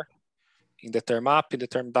matter. In the term up, in the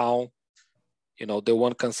term down, the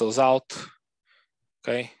 1 cancels out,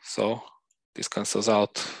 okay? So this cancels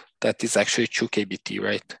out. That is actually 2 kBt,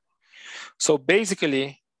 right? So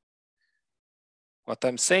basically, what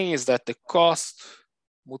I'm saying is that the cost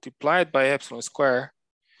multiplied by epsilon square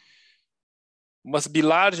must be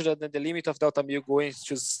larger than the limit of delta mu going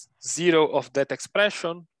to 0 of that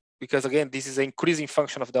expression, because again, this is an increasing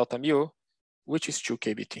function of delta mu, which is 2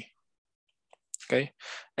 kBt, okay?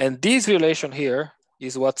 And this relation here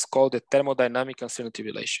is what's called the thermodynamic uncertainty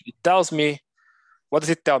relation. It tells me, what does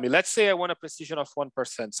it tell me? Let's say I want a precision of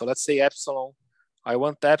 1%. So let's say epsilon I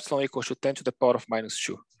want epsilon equals to 10 to the power of minus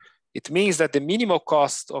 2. It means that the minimal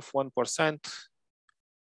cost of 1%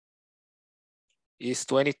 is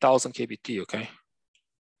 20,000 kBT, okay?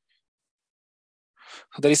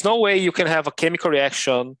 There is no way you can have a chemical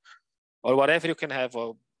reaction or whatever you can have.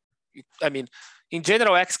 I mean, in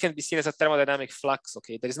general, X can be seen as a thermodynamic flux,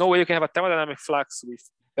 okay? There is no way you can have a thermodynamic flux with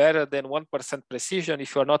better than 1% precision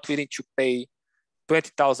if you are not willing to pay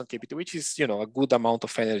 20,000 kBT, which is, you know, a good amount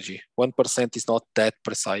of energy. 1% is not that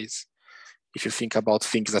precise if you think about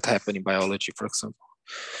things that happen in biology, for example.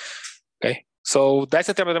 Okay, so that's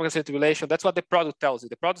the thermodynamic uncertainty relation. That's what the product tells you.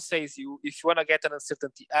 The product says if you want to get an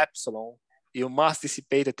uncertainty epsilon, you must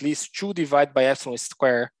dissipate at least 2 divided by epsilon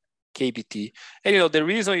square kBT. And, you know, the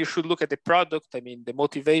reason you should look at the product, I mean, the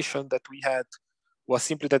motivation that we had was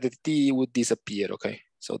simply that the T would disappear, okay?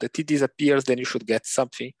 So the T disappears, then you should get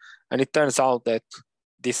something. And it turns out that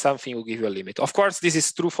this something will give you a limit. Of course, this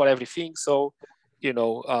is true for everything. So, you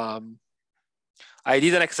know, I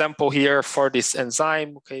did an example here for this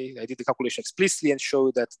enzyme, okay? I did the calculation explicitly and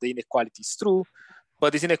showed that the inequality is true,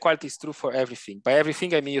 but this inequality is true for everything. By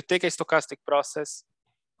everything, I mean, you take a stochastic process,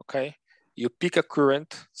 okay? You pick a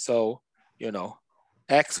current, so, you know,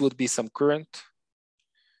 X would be some current.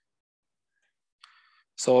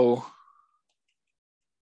 So,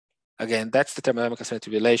 again, that's the thermodynamic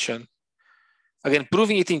uncertainty relation. Again,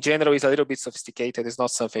 proving it in general is a little bit sophisticated. It's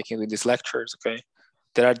not something I can do in these lectures, okay?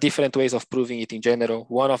 There are different ways of proving it in general.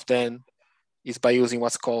 One of them is by using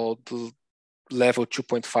what's called level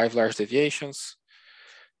 2.5 large deviations.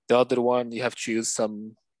 The other one, you have to use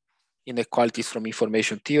some inequalities from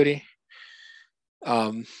information theory.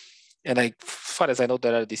 And as far as I know,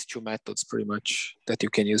 there are these 2 methods pretty much that you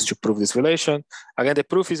can use to prove this relation. Again, the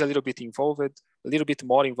proof is a little bit involved, a little bit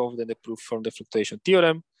more involved than the proof from the fluctuation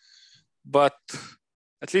theorem. But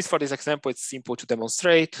at least for this example, it's simple to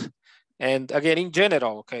demonstrate. And again, in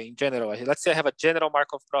general, okay, in general, let's say I have a general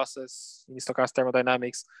Markov process in stochastic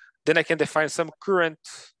thermodynamics, then I can define some current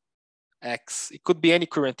X. It could be any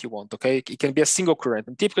current you want, okay? It can be a single current.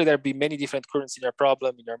 And typically there'll be many different currents in your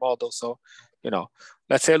problem, in your model. So, you know,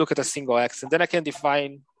 let's say I look at a single X, and then I can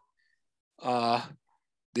define the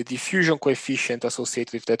diffusion coefficient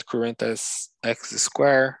associated with that current as X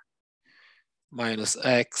squared minus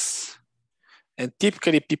X. And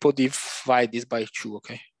typically people divide this by 2,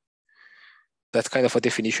 okay? That's kind of a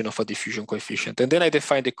definition of a diffusion coefficient. And then I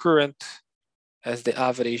define the current as the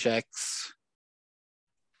average X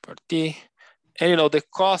per T. And, you know, the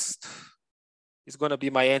cost is going to be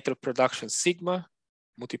my enthalpy production sigma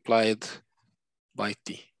multiplied by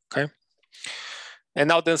T, okay? And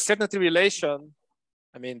now the uncertainty relation,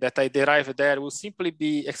 I mean, that I derived there will simply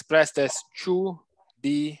be expressed as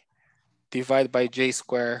 2D divided by J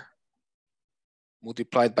squared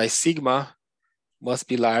multiplied by sigma must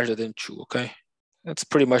be larger than 2, okay? That's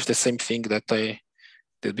pretty much the same thing that I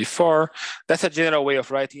did before. That's a general way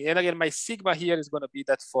of writing. And again, my sigma here is going to be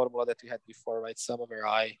that formula that we had before, right? Sum over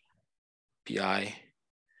I, Pi,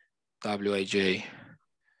 Wij,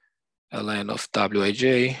 ln of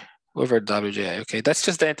Wij over Wji. Okay, that's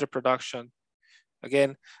just the enthalpy production.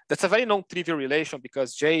 Again, that's a very non-trivial relation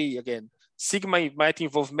because J, again, sigma might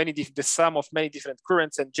involve the sum of many different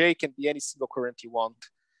currents, and J can be any single current you want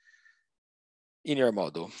in your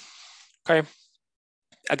model. Okay.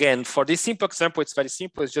 Again, for this simple example, it's very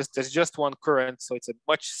simple. It's just there's just one current, so it's a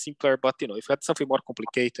much simpler. But you know, if you had something more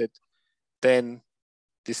complicated, then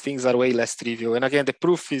these things are way less trivial. And again, the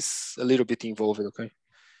proof is a little bit involved. Okay,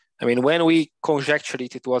 I mean, when we conjectured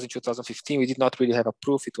it, it was in 2015. We did not really have a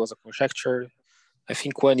proof. It was a conjecture. I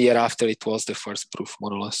think 1 year after it was the first proof,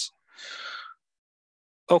 more or less.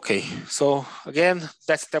 Okay, so again,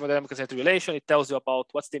 that's thermodynamic uncertainty relation. It tells you about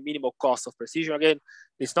what's the minimal cost of precision. Again,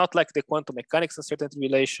 it's not like the quantum mechanics uncertainty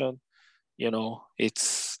relation. You know,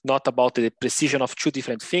 it's not about the precision of 2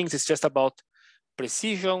 different things. It's just about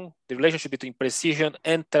precision, the relationship between precision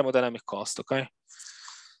and thermodynamic cost, okay?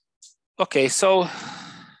 Okay, so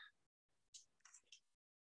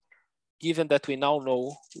given that we now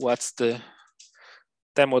know what's the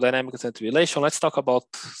thermodynamic uncertainty relation, let's talk about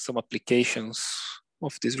some applications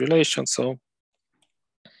of this relation. So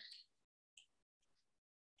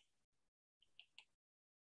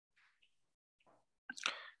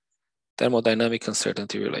thermodynamic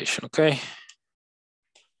uncertainty relation, okay?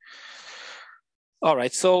 All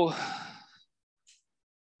right, so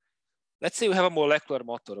let's say we have a molecular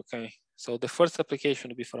motor, okay? So the first application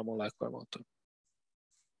will be for a molecular motor.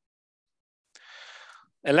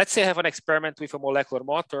 And let's say I have an experiment with a molecular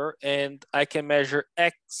motor and I can measure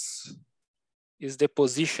X is the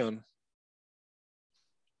position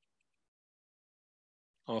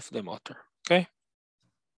of the motor, okay?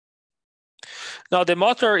 Now the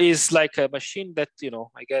motor is like a machine that, you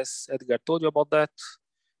know, I guess Edgar told you about that.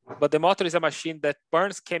 But the motor is a machine that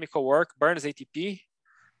burns chemical work, burns ATP,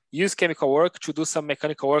 use chemical work to do some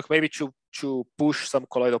mechanical work, maybe to push some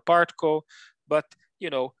colloidal particle. But, you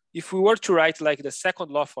know, if we were to write like the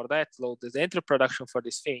second law for that law, the entropy production for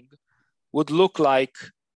this thing would look like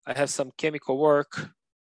I have some chemical work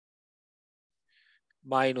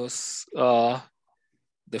minus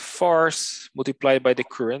the force multiplied by the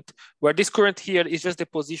current, where this current here is just the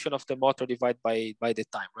position of the motor divided by the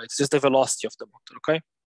time, right? It's just the velocity of the motor, okay?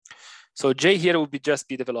 So J here would be just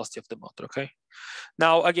be the velocity of the motor, okay?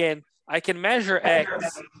 Now, again, I can measure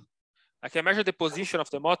X. I can measure the position of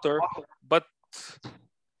the motor, but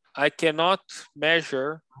I cannot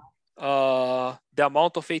measure the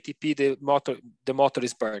amount of ATP the motor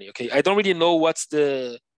is burning, okay? I don't really know what's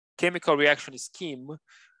the chemical reaction scheme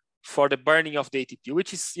for the burning of the ATP,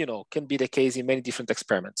 which is, you know, can be the case in many different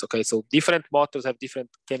experiments, okay? So different motors have different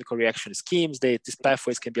chemical reaction schemes. These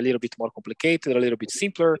pathways can be a little bit more complicated, a little bit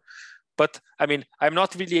simpler. But I mean, I'm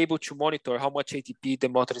not really able to monitor how much ATP the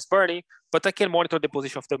motor is burning, but I can monitor the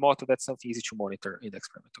position of the motor. That's something easy to monitor in the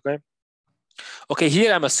experiment, okay? Okay,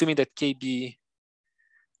 here I'm assuming that KB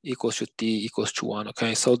equals to T equals to 1,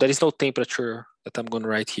 okay? So there is no temperature that I'm going to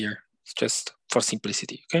write here. It's just for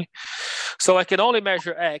simplicity, okay? So I can only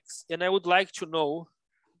measure X, and I would like to know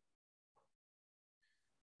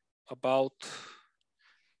about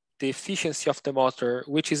the efficiency of the motor,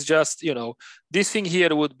 which is just, you know, this thing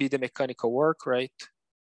here would be the mechanical work, right?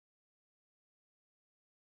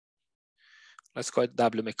 Let's call it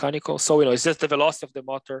W mechanical. So, you know, it's just the velocity of the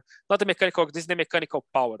motor, not the mechanical, this is the mechanical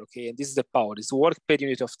power, okay? And this is the power, it's work per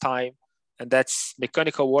unit of time, and that's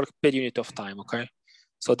mechanical work per unit of time, okay?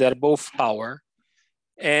 So they're both power.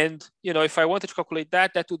 And, you know, if I wanted to calculate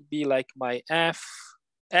that, that would be like my F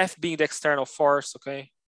being the external force,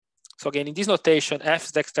 okay? So again, in this notation, F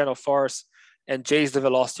is the external force and J is the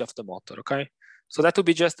velocity of the motor, okay? So that would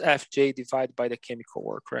be just Fj divided by the chemical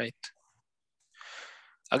work, right?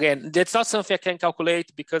 Again, that's not something I can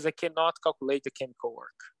calculate because I cannot calculate the chemical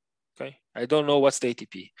work, okay? I don't know what's the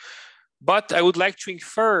ATP. But I would like to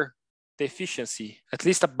infer the efficiency, at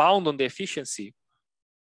least a bound on the efficiency,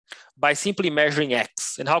 by simply measuring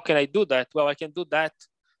X. And how can I do that? Well, I can do that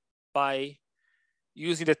by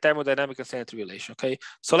using the thermodynamic insanity relation, okay?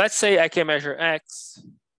 So let's say I can measure X,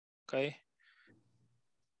 okay?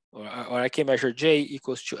 Or I can measure J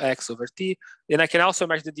equals to X over T. And I can also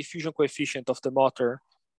measure the diffusion coefficient of the motor,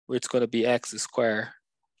 where it's going to be X squared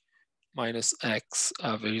minus X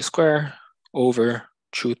average square over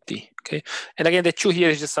 2T, okay? And again, the 2 here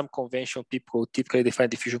is just some convention people typically define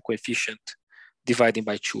diffusion coefficient dividing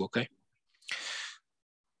by 2, okay?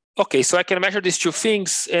 Okay, so I can measure these two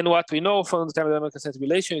things, and what we know from the thermodynamic consent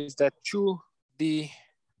relation is that 2d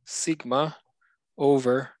sigma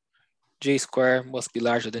over J squared must be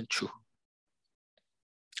larger than 2.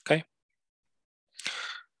 Okay.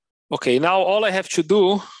 Okay, now all I have to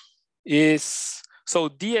do is, so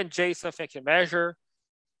D and J is something I can measure.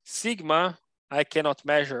 Sigma, I cannot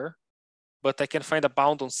measure, but I can find a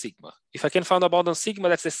bound on sigma. If I can find a bound on sigma,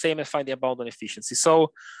 that's the same as finding a bound on efficiency.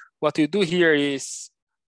 So what we do here is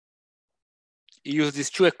use these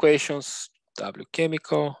two equations, W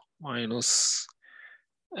chemical minus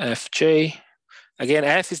Fj. Again,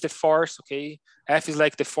 F is the force, okay? F is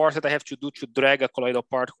like the force that I have to do to drag a colloidal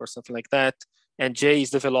particle or something like that. And J is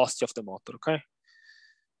the velocity of the motor, okay?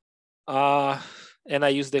 And I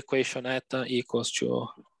use the equation eta equals to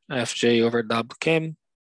Fj over W chem.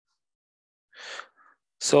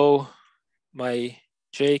 So my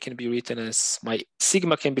J can be written as, my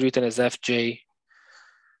sigma can be written as Fj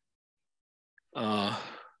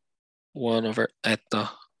 1 over eta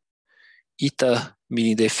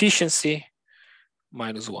meaning the efficiency,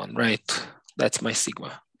 minus 1, right? That's my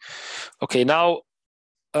sigma. Okay, now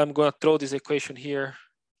I'm going to throw this equation here.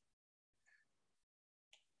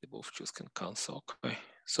 They both just can cancel, okay?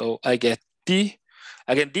 So I get T.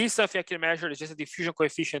 Again, this stuff I can measure is just a diffusion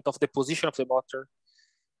coefficient of the position of the motor.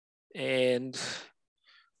 And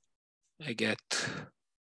I get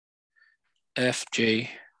Fj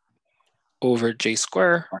over J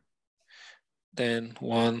squared, then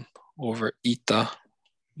 1 over eta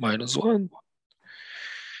minus 1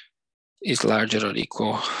 is larger or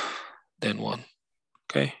equal than 1,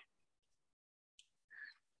 okay?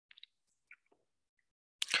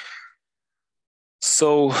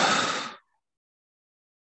 So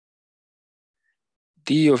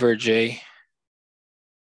D over J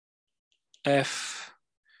F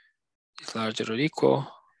is larger or equal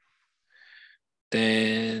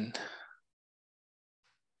than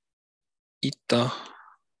eta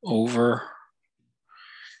over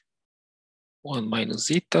 1 minus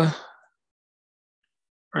zeta,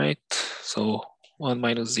 right? So 1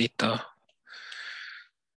 minus zeta,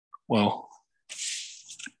 well,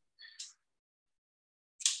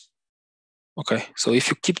 okay, so if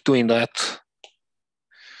you keep doing that,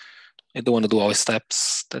 I don't want to do all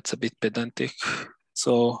steps, that's a bit pedantic.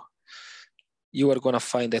 So you are gonna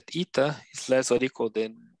find that eta is less or equal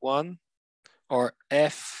than 1 or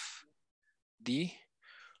fd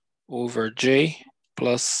over j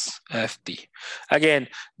plus fd. Again,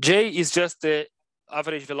 j is just the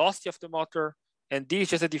average velocity of the motor, and d is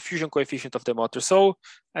just the diffusion coefficient of the motor. So,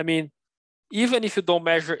 I mean, even if you don't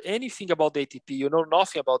measure anything about the ATP, you know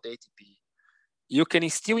nothing about the ATP, you can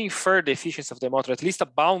still infer the efficiency of the motor, at least a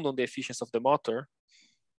bound on the efficiency of the motor,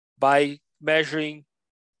 by measuring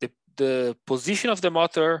the position of the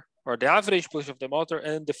motor or the average position of the motor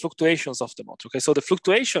and the fluctuations of the motor. Okay, so the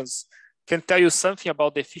fluctuations can tell you something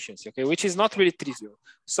about the efficiency, okay, which is not really trivial.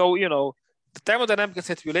 So, you know, the thermodynamic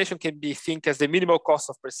accentuation can be think as the minimal cost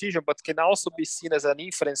of precision, but can also be seen as an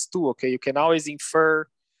inference too, okay? You can always infer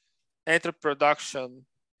entropy production,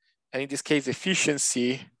 and in this case,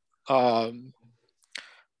 efficiency,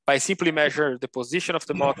 by simply measure the position of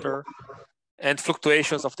the motor and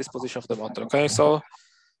fluctuations of this position of the motor, okay? So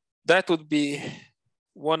that would be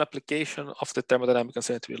one application of the thermodynamic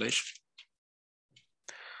uncertainty relation.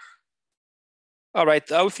 All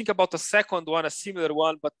right, I will think about the second one, a similar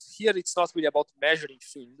one, but here it's not really about measuring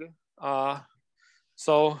thing.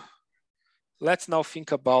 So let's now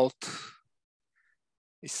think about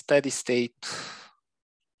a steady state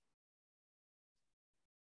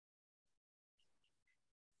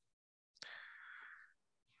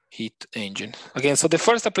heat engine. Again, so the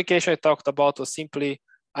first application I talked about was simply,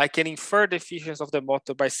 I can infer the efficiency of the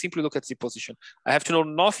motor by simply look at the position. I have to know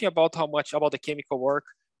nothing about how much, about the chemical work,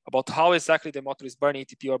 about how exactly the motor is burning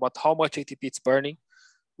ATP, or about how much ATP it's burning.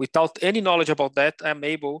 Without any knowledge about that, I'm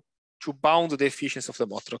able to bound the efficiency of the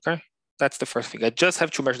motor, okay? That's the first thing. I just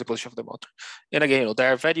have to measure the position of the motor. And again, you know,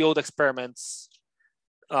 there are very old experiments,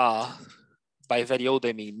 by very old,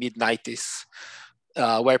 I mean mid-90s,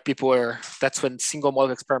 where people were, that's when single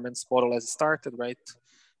model experiments more or less started, right?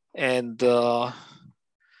 And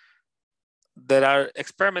there are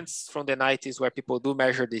experiments from the 90s where people do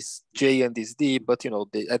measure this J and this D, but you know,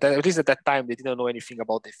 at least at that time, they didn't know anything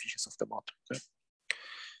about the efficiency of the motor. Okay,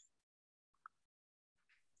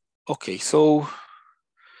 okay, so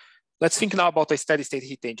let's think now about a steady state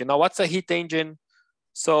heat engine. Now, what's a heat engine?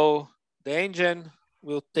 So the engine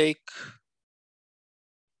will take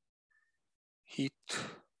heat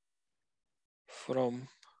from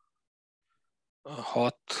a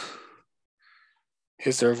hot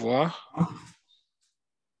reservoir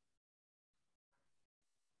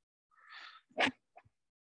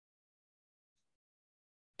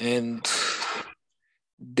and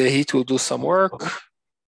the heat will do some work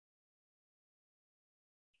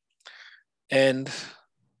and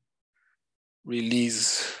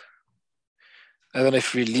release. I don't know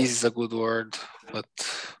if release is a good word, but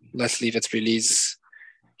let's leave it release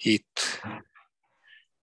heat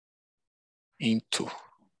into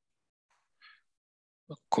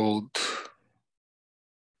a cold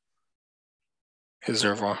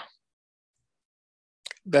reservoir.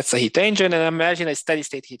 That's a heat engine, and imagine a steady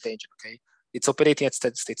state heat engine, okay? It's operating at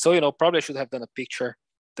steady state. So, you know, probably I should have done a picture.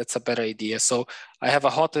 That's a better idea. So I have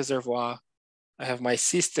a hot reservoir. I have my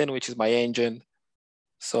system, which is my engine.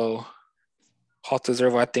 So hot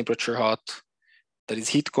reservoir temperature hot. There is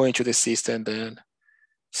heat going to the system, then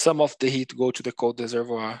some of the heat go to the cold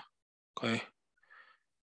reservoir, okay?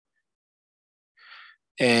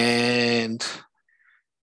 And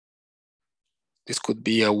this could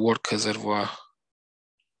be a work reservoir.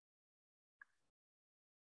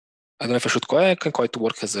 I don't know if I can call it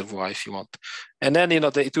work reservoir if you want. And then, you know,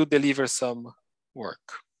 it will deliver some work,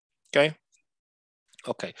 okay?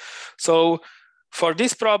 Okay, so for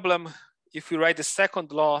this problem, if we write the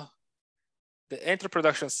second law, the entropy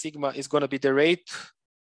production sigma is gonna be the rate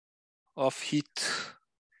of heat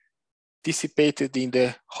dissipated in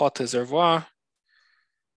the hot reservoir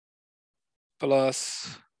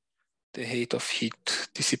plus the rate of heat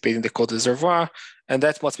dissipated in the cold reservoir, and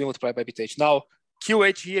that must be multiplied by beta h. Now,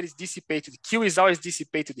 QH here is dissipated. Q is always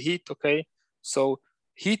dissipated heat, okay? So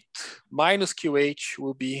heat minus QH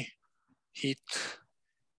will be heat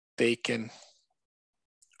taken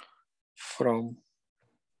from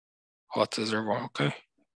hot reservoir, okay?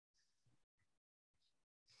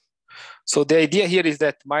 So the idea here is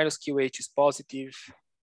that minus QH is positive,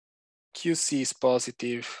 QC is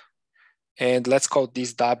positive, and let's call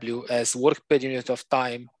this W as work per unit of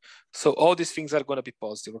time. So all these things are gonna be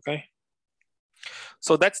positive, okay?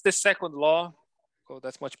 So that's the second law, So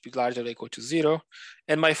that's much larger or equal to 0.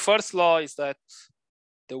 And my first law is that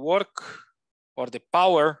the work or the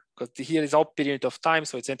power, because here is all period of time,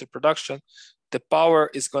 so it's interproduction, the power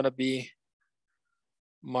is going to be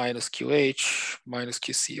minus QH minus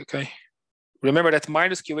QC, okay? Remember that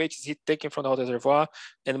minus QH is heat taken from the hot reservoir,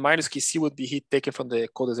 and minus QC would be heat taken from the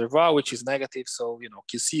cold reservoir, which is negative. So, you know,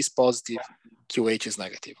 QC is positive, QH is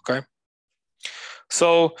negative, okay?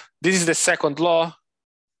 So this is the second law,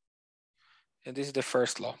 and this is the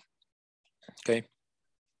first law, okay?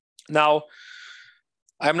 Now,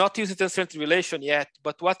 I'm not using the uncertainty relation yet,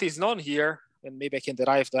 but what is known here, and maybe I can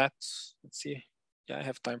derive that. Let's see. Yeah, I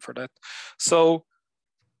have time for that. So,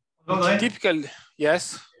 typical,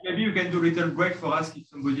 yes? Maybe you can do a little break for us if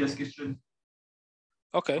somebody has question.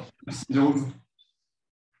 Okay.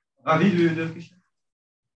 Ravi de question.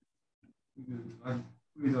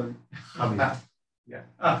 Yeah.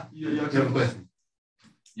 You have a question.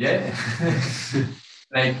 Yeah.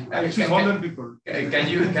 Like random people. Can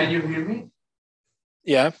you hear me?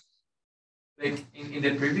 Yeah. Like in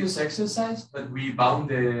the previous exercise, but we bound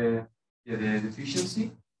the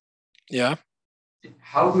efficiency. Yeah.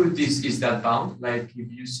 How good is that bound? Like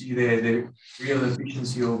if you see the real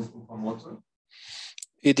efficiency of a motor?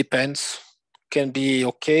 It depends. Can be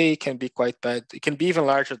okay, can be quite bad. It can be even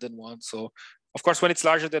larger than 1. So of course, when it's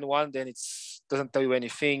larger than 1, then it doesn't tell you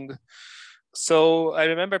anything. So I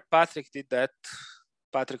remember Patrick did that.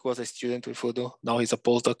 Patrick was a student with Udo. Now he's a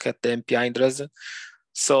postdoc at the MPI in Dresden.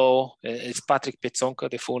 So it's Patrick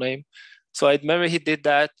Petzonka, the full name. So I remember he did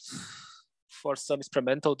that for some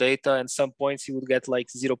experimental data, and some points he would get like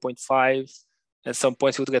 0.5, and some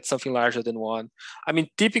points he would get something larger than 1. I mean,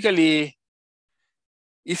 typically,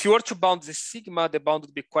 if you were to bound the sigma, the bound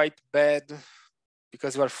would be quite bad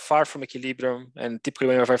because you are far from equilibrium, and typically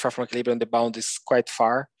when you're very far from equilibrium, the bound is quite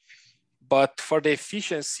far. But for the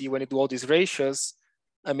efficiency, when you do all these ratios,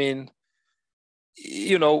 I mean,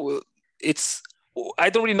 you know, I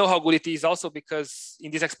don't really know how good it is also because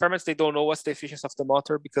in these experiments, they don't know what's the efficiency of the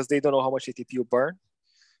motor because they don't know how much ATP you burn.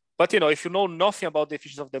 But, you know, if you know nothing about the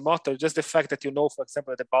efficiency of the motor, just the fact that you know, for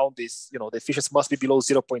example, that the bound is, you know, the efficiency must be below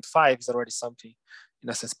 0.5 is already something in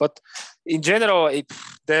a sense. But in general,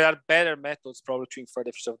 there are better methods probably to infer the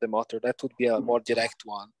efficiency of the motor. That would be a more direct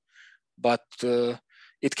one. But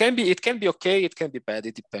it can be okay, it can be bad,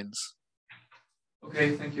 it depends.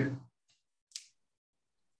 Okay, thank you.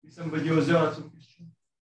 Somebody else has a question?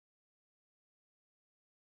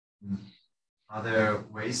 Are there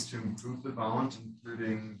ways to improve the bound,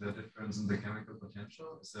 including the difference in the chemical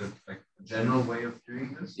potential? Is there like a general way of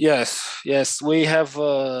doing this? Yes, we have.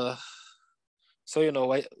 So, you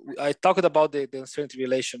know, I talked about the uncertainty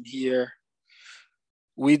relation here.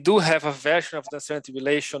 We do have a version of the uncertainty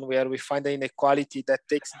relation where we find an inequality that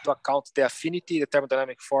takes into account the affinity, the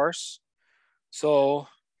thermodynamic force. So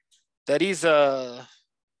there is a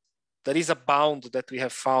bound that we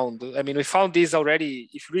have found. I mean, we found this already.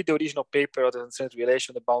 If you read the original paper of the uncertainty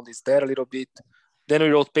relation, the bound is there a little bit. Then we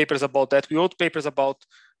wrote papers about that. We wrote papers about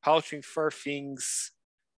how to infer things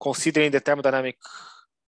considering the thermodynamic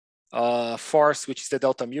force, which is the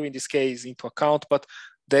delta mu in this case, into account. But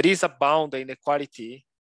there is a bound, an inequality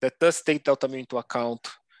that does take delta mu into account,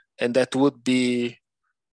 and that would be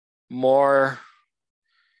more.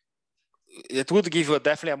 It would give you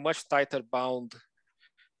definitely a much tighter bound.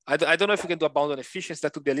 I don't know if you can do a bound on efficiency.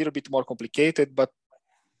 That would be a little bit more complicated, but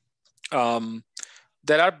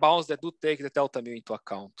there are bounds that do take the delta mu into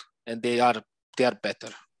account, and they are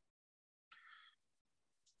better.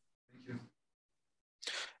 Thank you.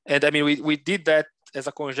 And I mean, we did that as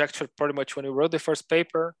a conjecture pretty much when we wrote the first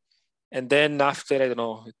paper, and then after, I don't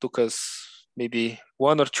know, it took us maybe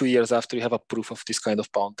 1 or 2 years after we have a proof of this kind of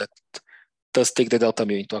bound that does take the delta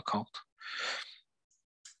mu into account.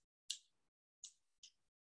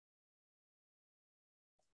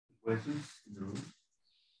 Questions in the room?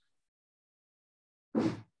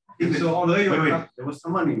 So Andre, wait. There was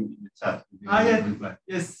someone in the chat. Yeah.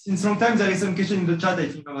 Yes. In sometimes there is some question in the chat, I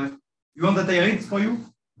think. Andre. You want that I read for you?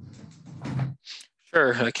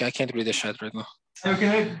 Sure. I can't read the chat right now. You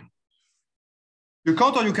can read. You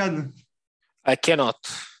can't or you can? I cannot.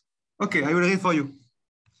 Okay, I will read for you.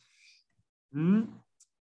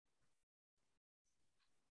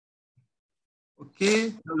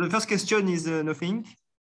 Okay. So the first question is nothing.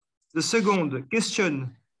 The second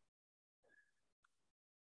question.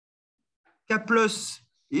 K plus,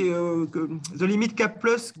 the limit K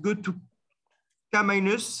plus go to K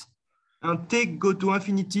minus and T go to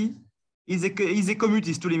infinity is a commute,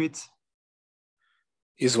 is two limits.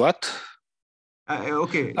 Is what?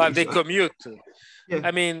 Okay. They commute. Yeah.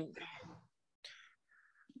 I mean,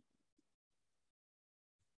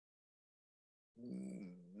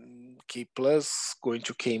 K plus going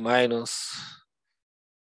to K minus.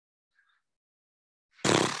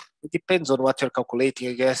 It depends on what you're calculating,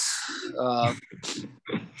 I guess.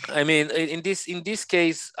 I mean, in this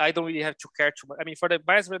case, I don't really have to care too much. I mean, for the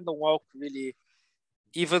bias random walk, really,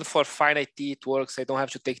 even for finite t, it works. I don't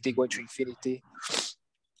have to take t going to infinity.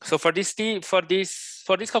 So for this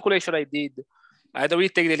calculation I did, I don't really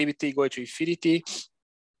take the limit t going to infinity.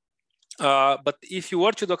 But if you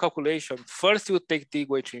were to do a calculation, first you would take t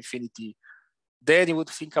going to infinity, then you would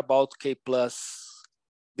think about k plus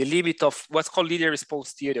the limit of what's called linear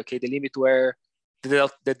response theory, okay? The limit where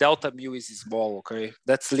the delta mu is small, okay?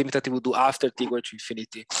 That's the limit that you will do after t going to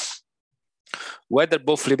infinity. Whether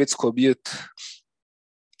both limits commute,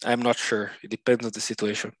 I'm not sure. It depends on the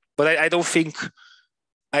situation. But I don't think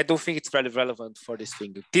it's really relevant for this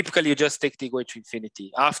thing. Typically, you just take t going to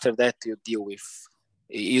infinity. After that, you deal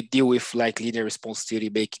with like linear response theory,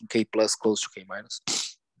 making k plus close to k minus.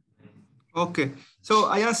 Okay. So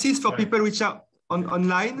I insist for people which are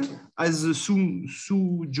online, as Su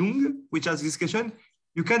Jung, which has this question,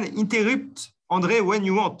 you can interrupt André when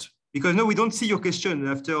you want, because no, we don't see your question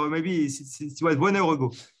after maybe it was 1 hour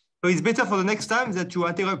ago. So it's better for the next time that you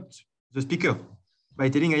interrupt the speaker by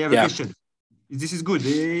telling I have a question. This is good.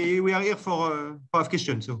 We are here for a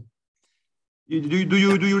question. So do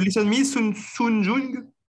you listen me, Sun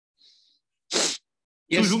Jung?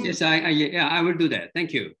 Yes, yes, I will do that.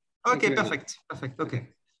 Thank you. Okay, perfect. Okay.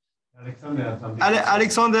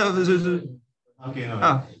 Alexander, okay,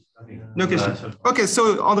 no. No question. Okay,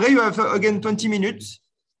 so André, you have again 20 minutes.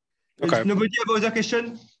 Okay. Nobody have other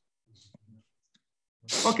question?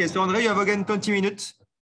 Okay, so André, you have again 20 minutes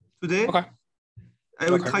today. Okay. I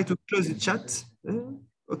will try to close the chat.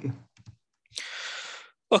 Okay.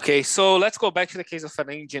 Okay, so let's go back to the case of an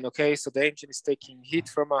engine, okay? So the engine is taking heat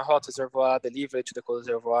from a hot reservoir, deliver it to the cold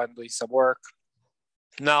reservoir and doing some work.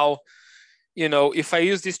 Now, you know, if I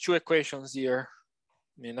use these two equations here,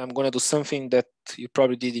 I mean, I'm gonna do something that you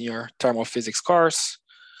probably did in your thermal physics course.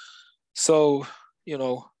 So, you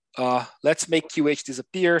know, let's make QH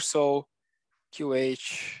disappear. So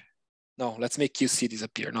let's make QC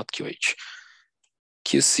disappear, not QH.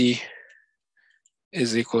 QC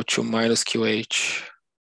is equal to minus QH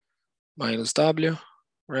minus W,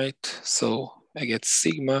 right? So I get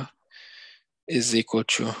sigma is equal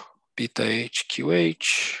to beta H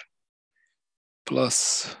QH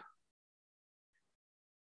plus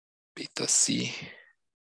beta C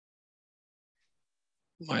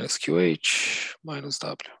minus QH minus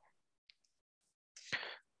W.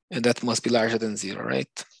 And that must be larger than 0,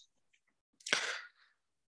 right?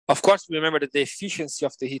 Of course, remember that the efficiency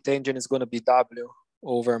of the heat engine is going to be W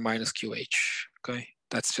over minus QH, okay?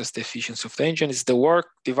 That's just the efficiency of the engine. It's the work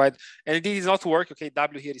divided, and it is not work, okay?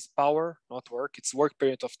 W here is power, not work. It's work per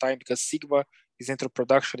unit of time because sigma is enthalpy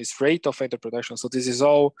production, is rate of enthalpy production. So this is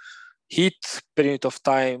all heat per unit of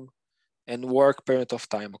time and work per unit of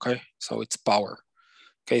time, okay? So it's power.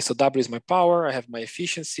 Okay, so W is my power. I have my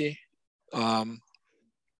efficiency. I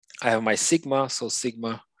have my sigma. So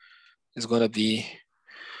sigma is going to be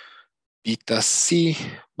beta C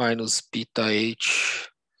minus beta H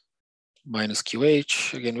minus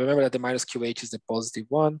QH. Again, remember that the minus QH is the positive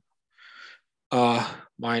one.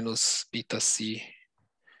 Minus beta C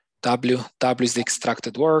W. W is the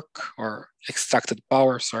extracted work or extracted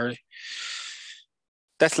power, sorry.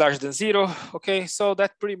 That's larger than 0. Okay, so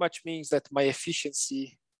that pretty much means that my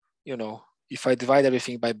efficiency, you know, if I divide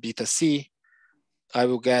everything by beta C, I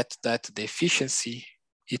will get that the efficiency,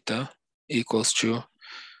 eta, equals to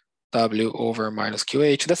W over minus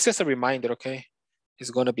QH. That's just a reminder, okay? It's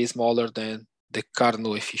going to be smaller than the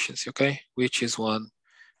Carnot efficiency, okay? Which is 1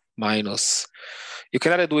 minus, you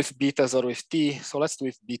can either do with betas or with T. So let's do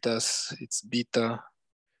with betas. It's beta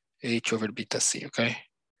H over beta C, okay?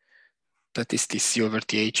 That is TC over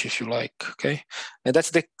TH if you like, okay? And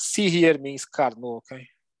that's the C here means Carnot, okay?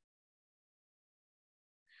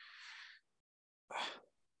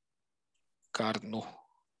 Carnot.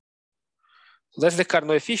 So that's the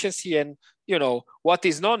Carnot efficiency, and you know what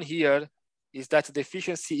is known here is that the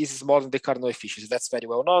efficiency is smaller than the Carnot efficiency. That's very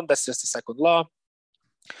well known. That's just the second law.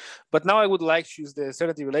 But now I would like to use the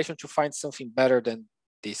certainty relation to find something better than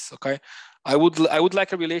this. Okay, I would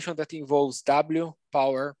like a relation that involves W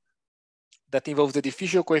power, that involves the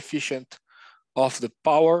diffusion coefficient of the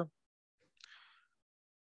power,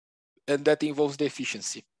 and that involves the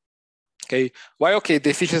efficiency. Okay, why? Okay,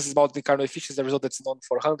 the efficiency is about the Carnot efficiency, the result that's known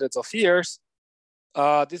for hundreds of years.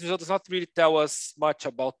 This result does not really tell us much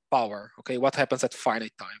about power, okay? What happens at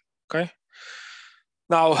finite time, okay?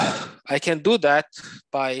 Now, I can do that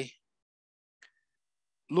by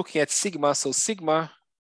looking at sigma. So sigma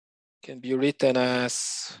can be written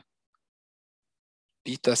as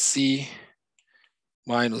beta C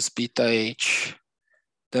minus beta H.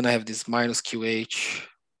 Then I have this minus QH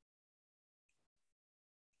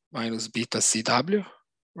minus beta CW,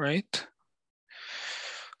 right?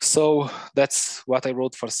 So that's what I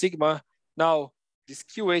wrote for sigma. Now, this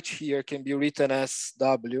QH here can be written as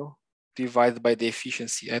W divided by the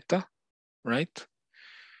efficiency eta, right?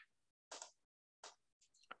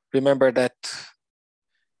 Remember that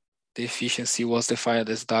the efficiency was defined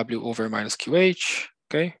as W over minus QH,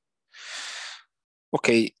 okay?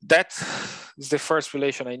 Okay, that is the first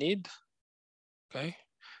relation I need, okay?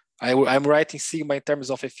 I'm writing sigma in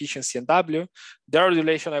terms of efficiency and W. The other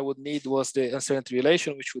relation I would need was the uncertainty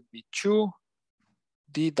relation, which would be 2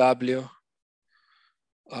 dW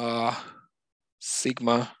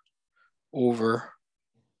sigma over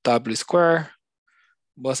W square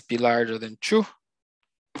must be larger than 2.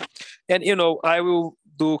 And you know, I will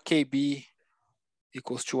do KB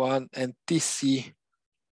equals to 1 and TC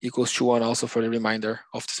equals to 1 also for the remainder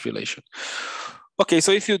of this relation. Okay,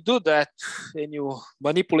 so if you do that and you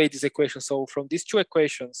manipulate this equation, so from these two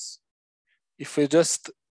equations, if we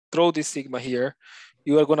just throw this sigma here,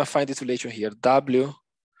 you are gonna find this relation here, W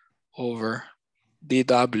over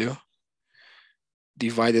dW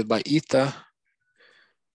divided by eta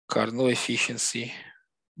Carnot efficiency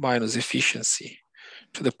minus efficiency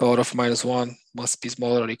to the power of minus 1 must be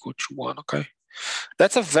smaller or equal to 1, okay?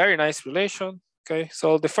 That's a very nice relation, okay?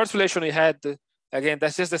 So the first relation we had, again,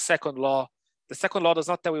 that's just the second law. The second law does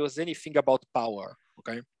not tell us anything about power,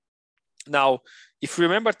 okay? Now, if you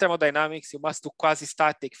remember thermodynamics, you must do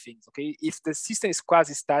quasi-static things, okay? If the system is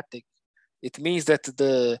quasi-static, it means that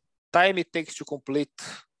the time it takes to complete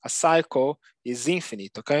a cycle is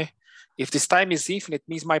infinite, okay? If this time is infinite, it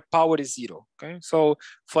means my power is 0, okay? So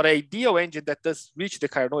for an ideal engine that does reach the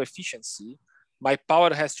Carnot efficiency, my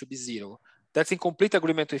power has to be 0. That's in complete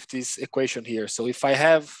agreement with this equation here. So if I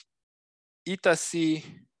have eta C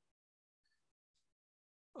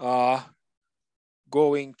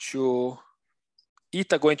going to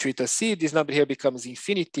eta C, this number here becomes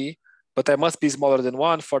infinity, but I must be smaller than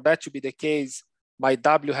 1. For that to be the case, my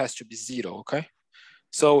W has to be 0, okay?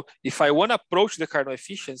 So if I want to approach the Carnot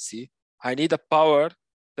efficiency, I need a power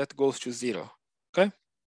that goes to 0, okay?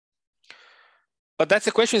 But that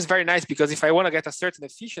equation is very nice because if I want to get a certain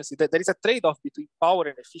efficiency, there is a trade-off between power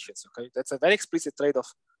and efficiency, okay? That's a very explicit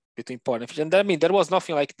trade-off between power and efficiency. And I mean, there was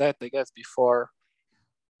nothing like that, I guess, before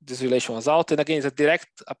this relation was out. And again, it's a direct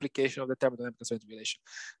application of the thermodynamic uncertainty relation.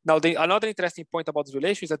 Now, another interesting point about this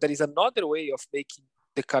relation is that there is another way of making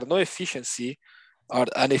the Carnot efficiency or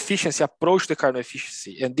an efficiency approach the Carnot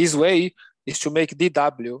efficiency. And this way is to make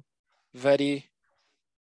dW very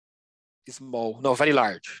small, no, very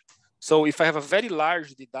large. So if I have a very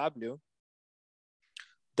large dW,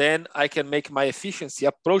 then I can make my efficiency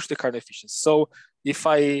approach the Carnot efficiency. So if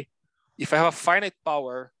I have a finite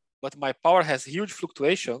power, but my power has huge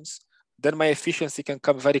fluctuations, then my efficiency can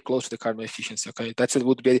come very close to the Carnot efficiency, okay? That's it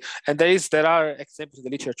would be, and there are examples in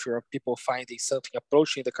the literature of people finding something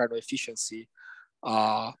approaching the Carnot efficiency,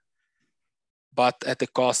 but at the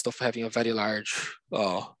cost of having a very large,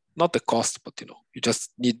 not the cost, but you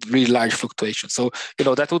just need really large fluctuations. So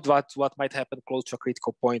that would what might happen close to a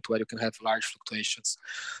critical point where you can have large fluctuations,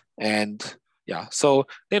 and yeah. So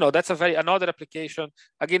that's another application.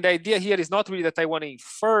 Again, the idea here is not really that I want to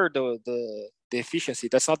infer the efficiency.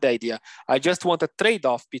 That's not the idea. I just want a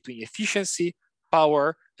trade-off between efficiency,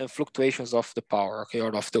 power, and fluctuations of the power, okay,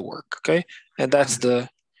 or of the work, okay, and that's the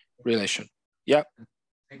relation. Yeah.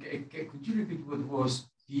 Could you repeat what was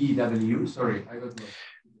dW? Sorry, I got lost.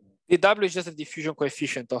 dW is just a diffusion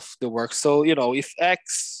coefficient of the work. So, if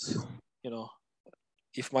X,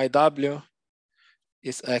 if my W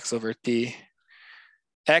is X over T,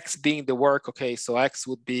 X being the work, okay, so X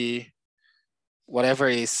would be whatever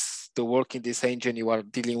is the work in this engine you are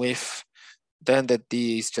dealing with, then the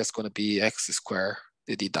D is just going to be X squared,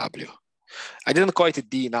 the dW. I didn't call it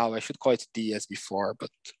D now, I should call it D as before,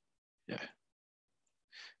 but yeah.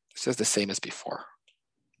 It's just the same as before.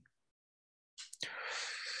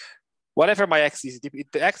 Whatever my X is,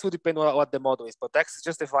 the X would depend on what the model is, but X is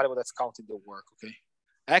just the variable that's counting the work, okay?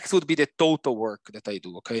 X would be the total work that I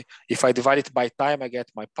do, okay? If I divide it by time, I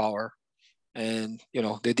get my power. And,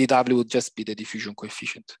 the dW would just be the diffusion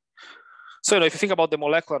coefficient. So, if you think about the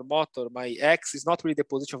molecular motor, my X is not really the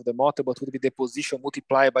position of the motor, but would be the position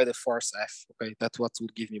multiplied by the force F, okay? That's what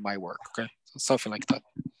would give me my work, okay? So something like that.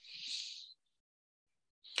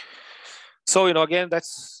 So, again, that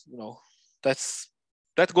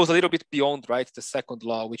goes a little bit beyond, right, the second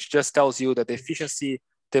law, which just tells you that the efficiency,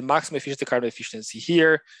 the maximum efficiency Carnot efficiency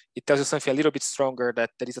here, it tells you something a little bit stronger, that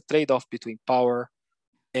there is a trade-off between power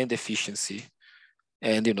and efficiency.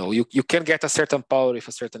 And you can get a certain power with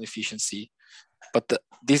a certain efficiency, but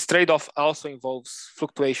this trade-off also involves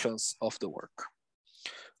fluctuations of the work.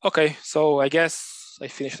 Okay, so I guess I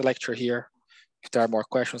finished the lecture here. If there are more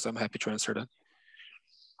questions, I'm happy to answer them.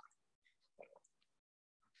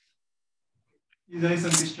 There is a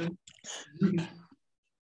question.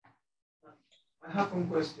 I have one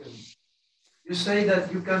question. You say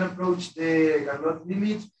that you can approach the Carnot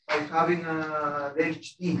limit by having a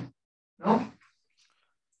HT, no?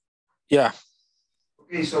 Yeah.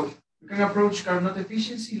 Okay, so you can approach Carnot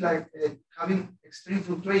efficiency like having extreme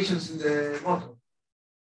fluctuations in the motor.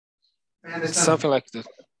 I understand. Something like that.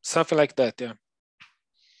 Something like that, yeah.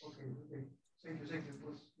 Okay, okay. Thank you.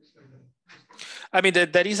 I mean,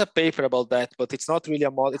 there is a paper about that, but it's not really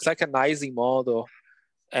a model. It's like an Ising model.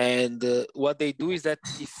 And what they do is that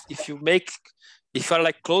if you are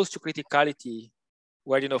like close to criticality,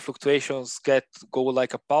 where fluctuations go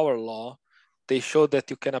like a power law, they show that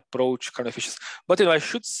you can approach Carnot efficiency. But I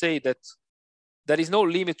should say that there is no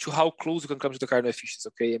limit to how close you can come to the Carnot efficiency.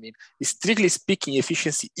 Okay, I mean, strictly speaking,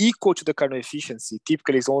 efficiency equal to the Carnot efficiency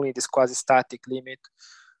typically is only this quasi-static limit,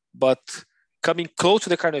 but coming close to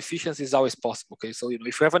the Carnot efficiency is always possible. Okay, so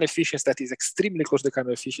if you have an efficiency that is extremely close to the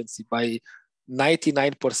Carnot efficiency by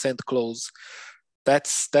 99% close, that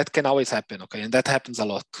can always happen. Okay, and that happens a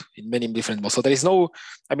lot in many different modes. So there is no,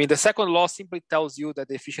 I mean, the second law simply tells you that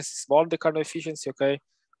the efficiency is smaller than the Carnot efficiency. Okay,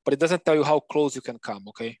 but it doesn't tell you how close you can come.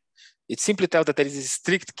 Okay, it simply tells that there is a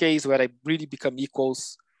strict case where I really become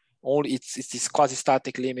equals. Only it's this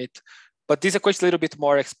quasi-static limit. But this equation is a little bit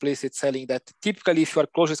more explicit, telling that typically if you are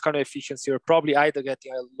close to Carnot efficiency, you're probably either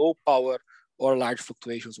getting a low power or large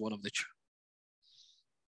fluctuations, one of the two.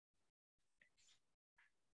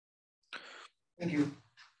 Thank you.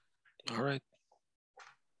 All right.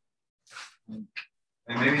 And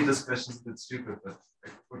maybe this question is a bit stupid, but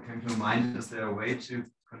what came to mind, is there a way to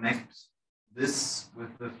connect this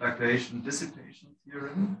with the fluctuation dissipation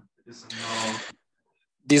theorem?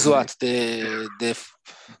 This what? The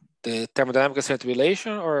thermodynamic constant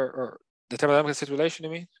relation or the thermodynamic constant relation,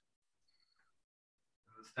 you mean?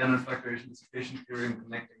 The standard fluctuation dissipation theorem,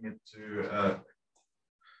 connecting it to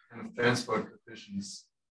kind of transport coefficients,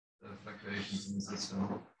 the fluctuations in the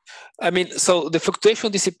system. I mean, so the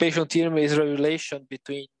fluctuation dissipation theorem is a relation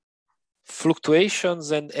between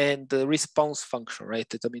fluctuations and the response function, right?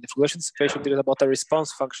 I mean, the fluctuation dissipation theorem is about a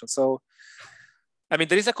response function. So, I mean,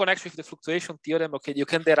 there is a connection with the fluctuation theorem. Okay, you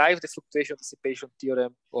can derive the fluctuation dissipation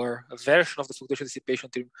theorem or a version of the fluctuation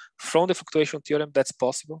dissipation theorem from the fluctuation theorem. That's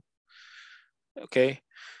possible. Okay,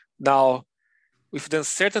 now with the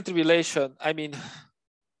uncertainty relation, I mean,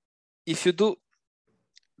 if you do,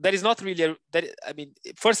 that is not really I mean,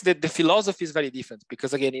 first the philosophy is very different,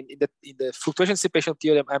 because again in the fluctuation dissipation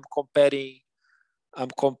theorem I'm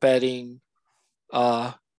comparing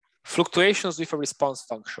fluctuations with a response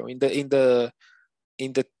function. In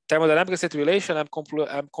the thermodynamic state relation I'm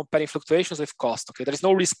comparing fluctuations with cost. Okay, there is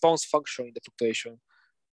no response function in the fluctuation.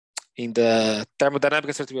 In the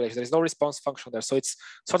thermodynamic state relation there is no response function there, so it's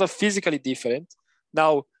sort of physically different.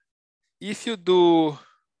 Now if you do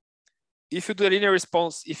the linear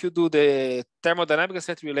response, if you do the thermodynamic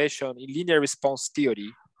state relation in linear response theory,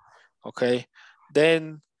 okay,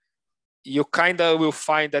 then you kind of will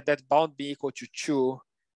find that bound being equal to 2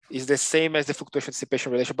 is the same as the fluctuation dissipation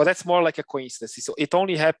relation, but that's more like a coincidence. So it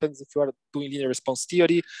only happens if you are doing linear response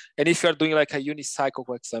theory and if you are doing like a unicycle,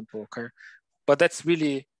 for example, okay? But that's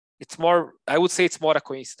really, it's more, I would say it's more a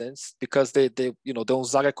coincidence, because the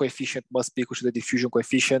Onzaga coefficient must be equal to the diffusion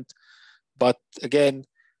coefficient. But again,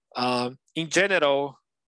 in general,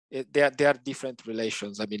 they are different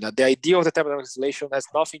relations. I mean, the idea of the thermodynamic relation has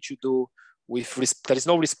nothing to do with, there is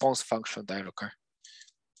no response function there, okay?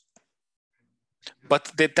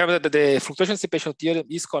 But the fluctuation dissipation theorem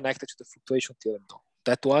is connected to the fluctuation theorem, though.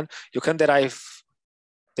 That one, you can derive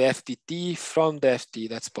the FTT from the FT.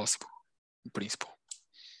 That's possible, in principle.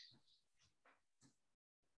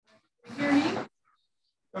 Hear me?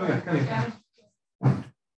 Okay.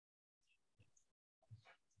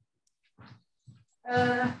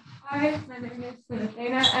 Hi, my name is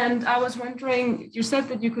Dana, and I was wondering, you said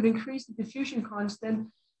that you could increase the diffusion constant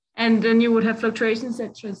and then you would have fluctuations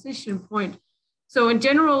at transition point. So in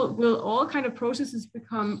general, will all kind of processes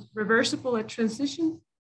become reversible at transition?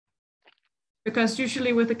 Because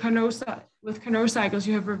usually with the Carnot cycles,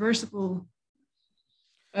 you have reversible.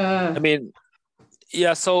 I mean,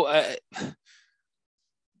 yeah, so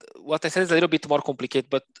what I said is a little bit more complicated,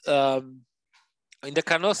 but in the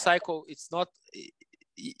Carnot cycle, it's not,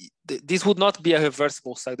 this would not be a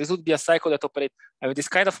reversible cycle. This would be a cycle that operates, I mean, this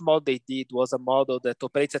kind of model they did was a model that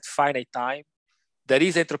operates at finite time. there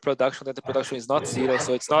is interproduction. The interproduction is not zero,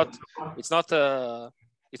 so it's not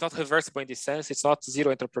reversible in this sense. It's not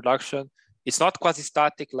zero interproduction. It's not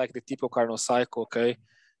quasi-static like the typical Carnot cycle, okay?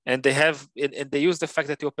 And they use the fact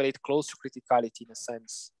that they operate close to criticality in a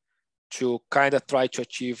sense to kind of try to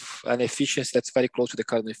achieve an efficiency that's very close to the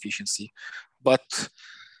Carnot efficiency. But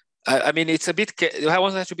I mean, it's a bit, I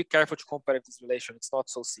want to be careful to compare this relation. It's not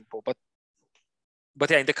so simple, but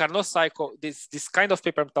yeah, in the Carnot cycle, this kind of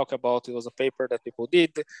paper I'm talking about, it was a paper that people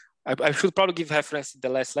did. I should probably give reference in the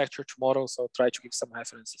last lecture tomorrow, so I'll try to give some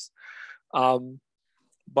references.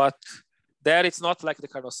 But there, it's not like the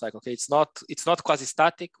Carnot cycle. Okay, it's not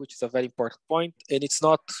quasi-static, which is a very important point, and it's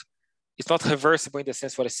not reversible in the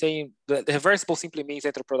sense what I'm saying. The reversible simply means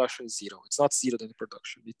interproduction is zero. It's not zero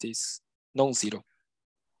interproduction. It is non-zero.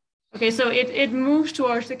 Okay, so it moves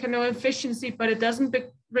towards the Carnot efficiency, but it doesn't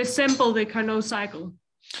resemble the Carnot cycle.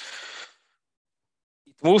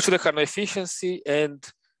 It moves to the Carnot efficiency, and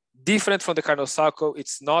different from the Carnot cycle,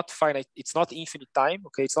 it's not finite. It's not infinite time.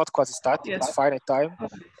 Okay, it's not quasi-static. Yes. It's finite time,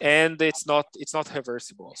 and it's not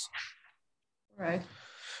reversible also. Right.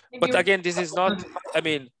 But again, this is not. I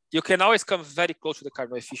mean, you can always come very close to the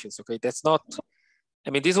Carnot efficiency. Okay, that's not.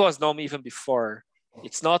 I mean, this was known even before.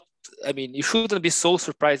 It's not, I mean, you shouldn't be so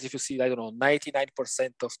surprised if you see, I don't know,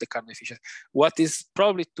 99% of the Carnot efficiency. What is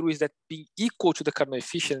probably true is that being equal to the Carnot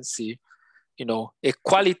efficiency, you know,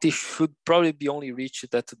 equality should probably be only reached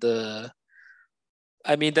at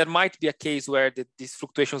I mean, there might be a case where these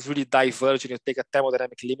fluctuations really diverge and you take a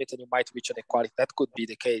thermodynamic limit and you might reach an equality. That could be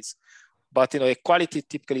the case. But, you know, equality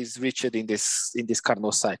typically is reached in this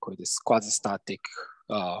Carnot cycle, this quasi-static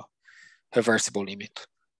reversible limit.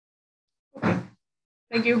 Okay.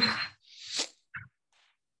 Thank you.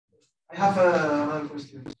 I have another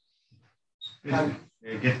question.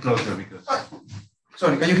 Get closer because.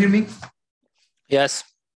 Sorry, can you hear me? Yes.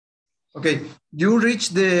 Okay, you reach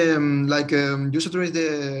the you saturate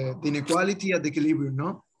the inequality at the equilibrium,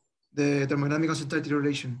 no? The thermodynamic concentrated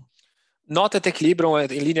relation. Not at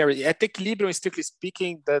equilibrium, in linear. At equilibrium, strictly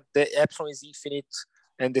speaking, the epsilon is infinite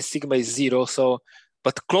and the sigma is zero. So.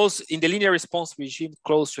 But close in the linear response regime,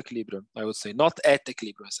 close to equilibrium, I would say, not at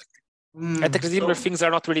equilibrium exactly. At equilibrium, things are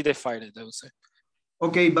not really defined, I would say.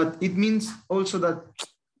 Okay, but it means also that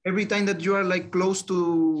every time that you are like close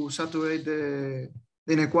to saturate the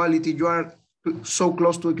inequality, you are so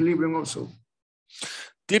close to equilibrium also.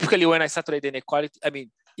 Typically, when I saturate the inequality, I mean,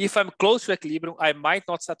 if I'm close to equilibrium, I might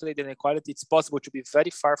not saturate the inequality. It's possible to be very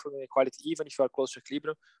far from the inequality, even if you are close to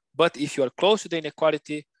equilibrium. But if you are close to the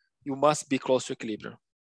inequality, you must be close to equilibrium.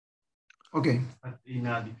 Okay. But in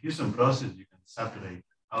a diffusion process, you can saturate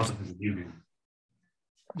out of equilibrium.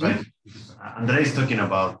 Right? Because Andrei is talking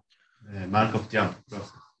about the Markov jump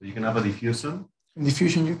process. So you can have a diffusion. In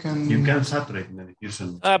diffusion, you can saturate in a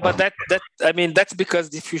diffusion. But that I mean, that's because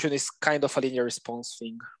diffusion is kind of a linear response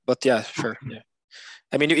thing. But yeah, sure. Yeah.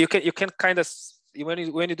 I mean, you can kind of, when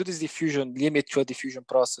you do this diffusion limit to a diffusion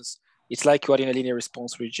process, it's like you are in a linear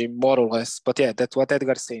response regime, more or less. But yeah, that's what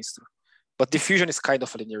Edgar is saying is true. But diffusion is kind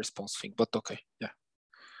of a linear response thing, but okay, yeah.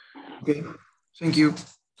 Okay, thank you.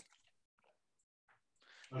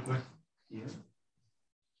 Okay. Yeah.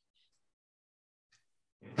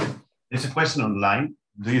 There's a question online.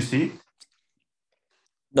 Do you see it?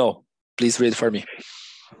 No, please read for me.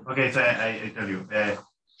 Okay, so I tell you.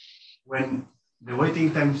 When the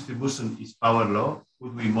waiting time distribution is power law,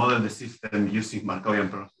 could we model the system using Markovian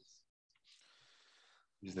process?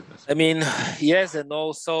 I mean, yes and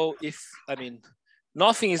no. So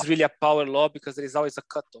nothing is really a power law because there is always a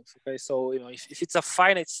cutoff. Okay, so if it's a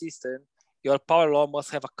finite system, your power law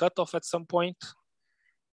must have a cutoff at some point.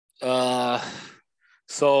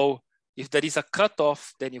 So if there is a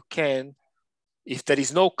cutoff, then you can. If there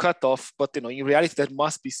is no cutoff, but in reality there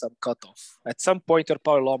must be some cutoff. At some point, your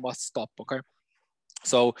power law must stop. Okay,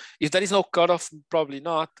 so if there is no cutoff, probably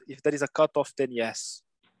not. If there is a cutoff, then yes.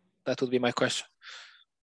 That would be my question.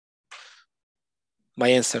 My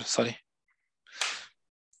answer, sorry.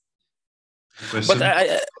 Question.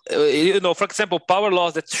 But for example, power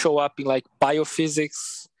laws that show up in like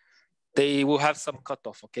biophysics, they will have some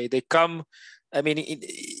cutoff. Okay, they come. I mean,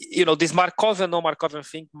 this Markovian, no Markovian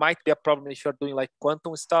thing might be a problem if you're doing like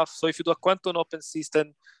quantum stuff. So if you do a quantum open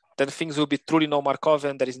system, then things will be truly no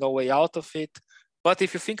Markovian. There is no way out of it. But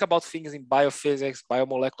if you think about things in biophysics,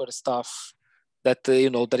 biomolecular stuff, that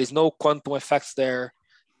there is no quantum effects there.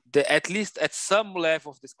 At least at some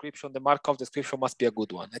level of description, the Markov description must be a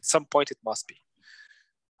good one. At some point, it must be.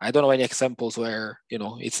 I don't know any examples where,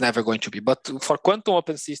 it's never going to be. But for quantum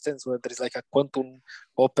open systems where there is like a quantum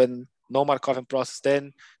open, no Markovian process,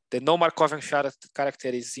 then the no Markovian character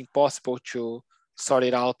is impossible to sort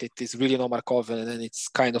it out, it is really no Markov, and then it's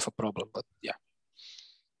kind of a problem. But yeah.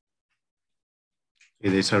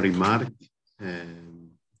 It is a remark.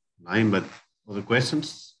 9, but other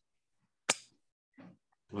questions?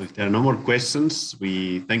 Well, if there are no more questions,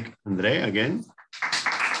 we thank André again.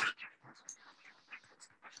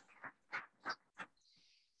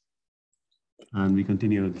 And we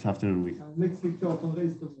continue this afternoon with. Next lecture of André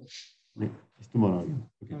is tomorrow. It's tomorrow.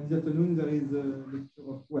 Okay. And this afternoon there is a lecture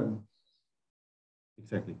of Juan.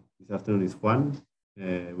 Exactly. This afternoon is Juan.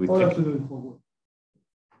 With All afternoon for Juan.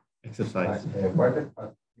 Exercise.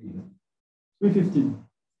 3:15.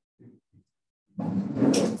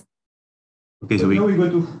 Okay, so now we go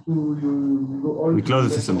to go all. We close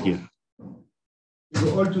the session here. We go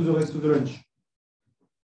all to the rest of the lunch.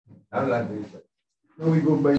 Now we go by.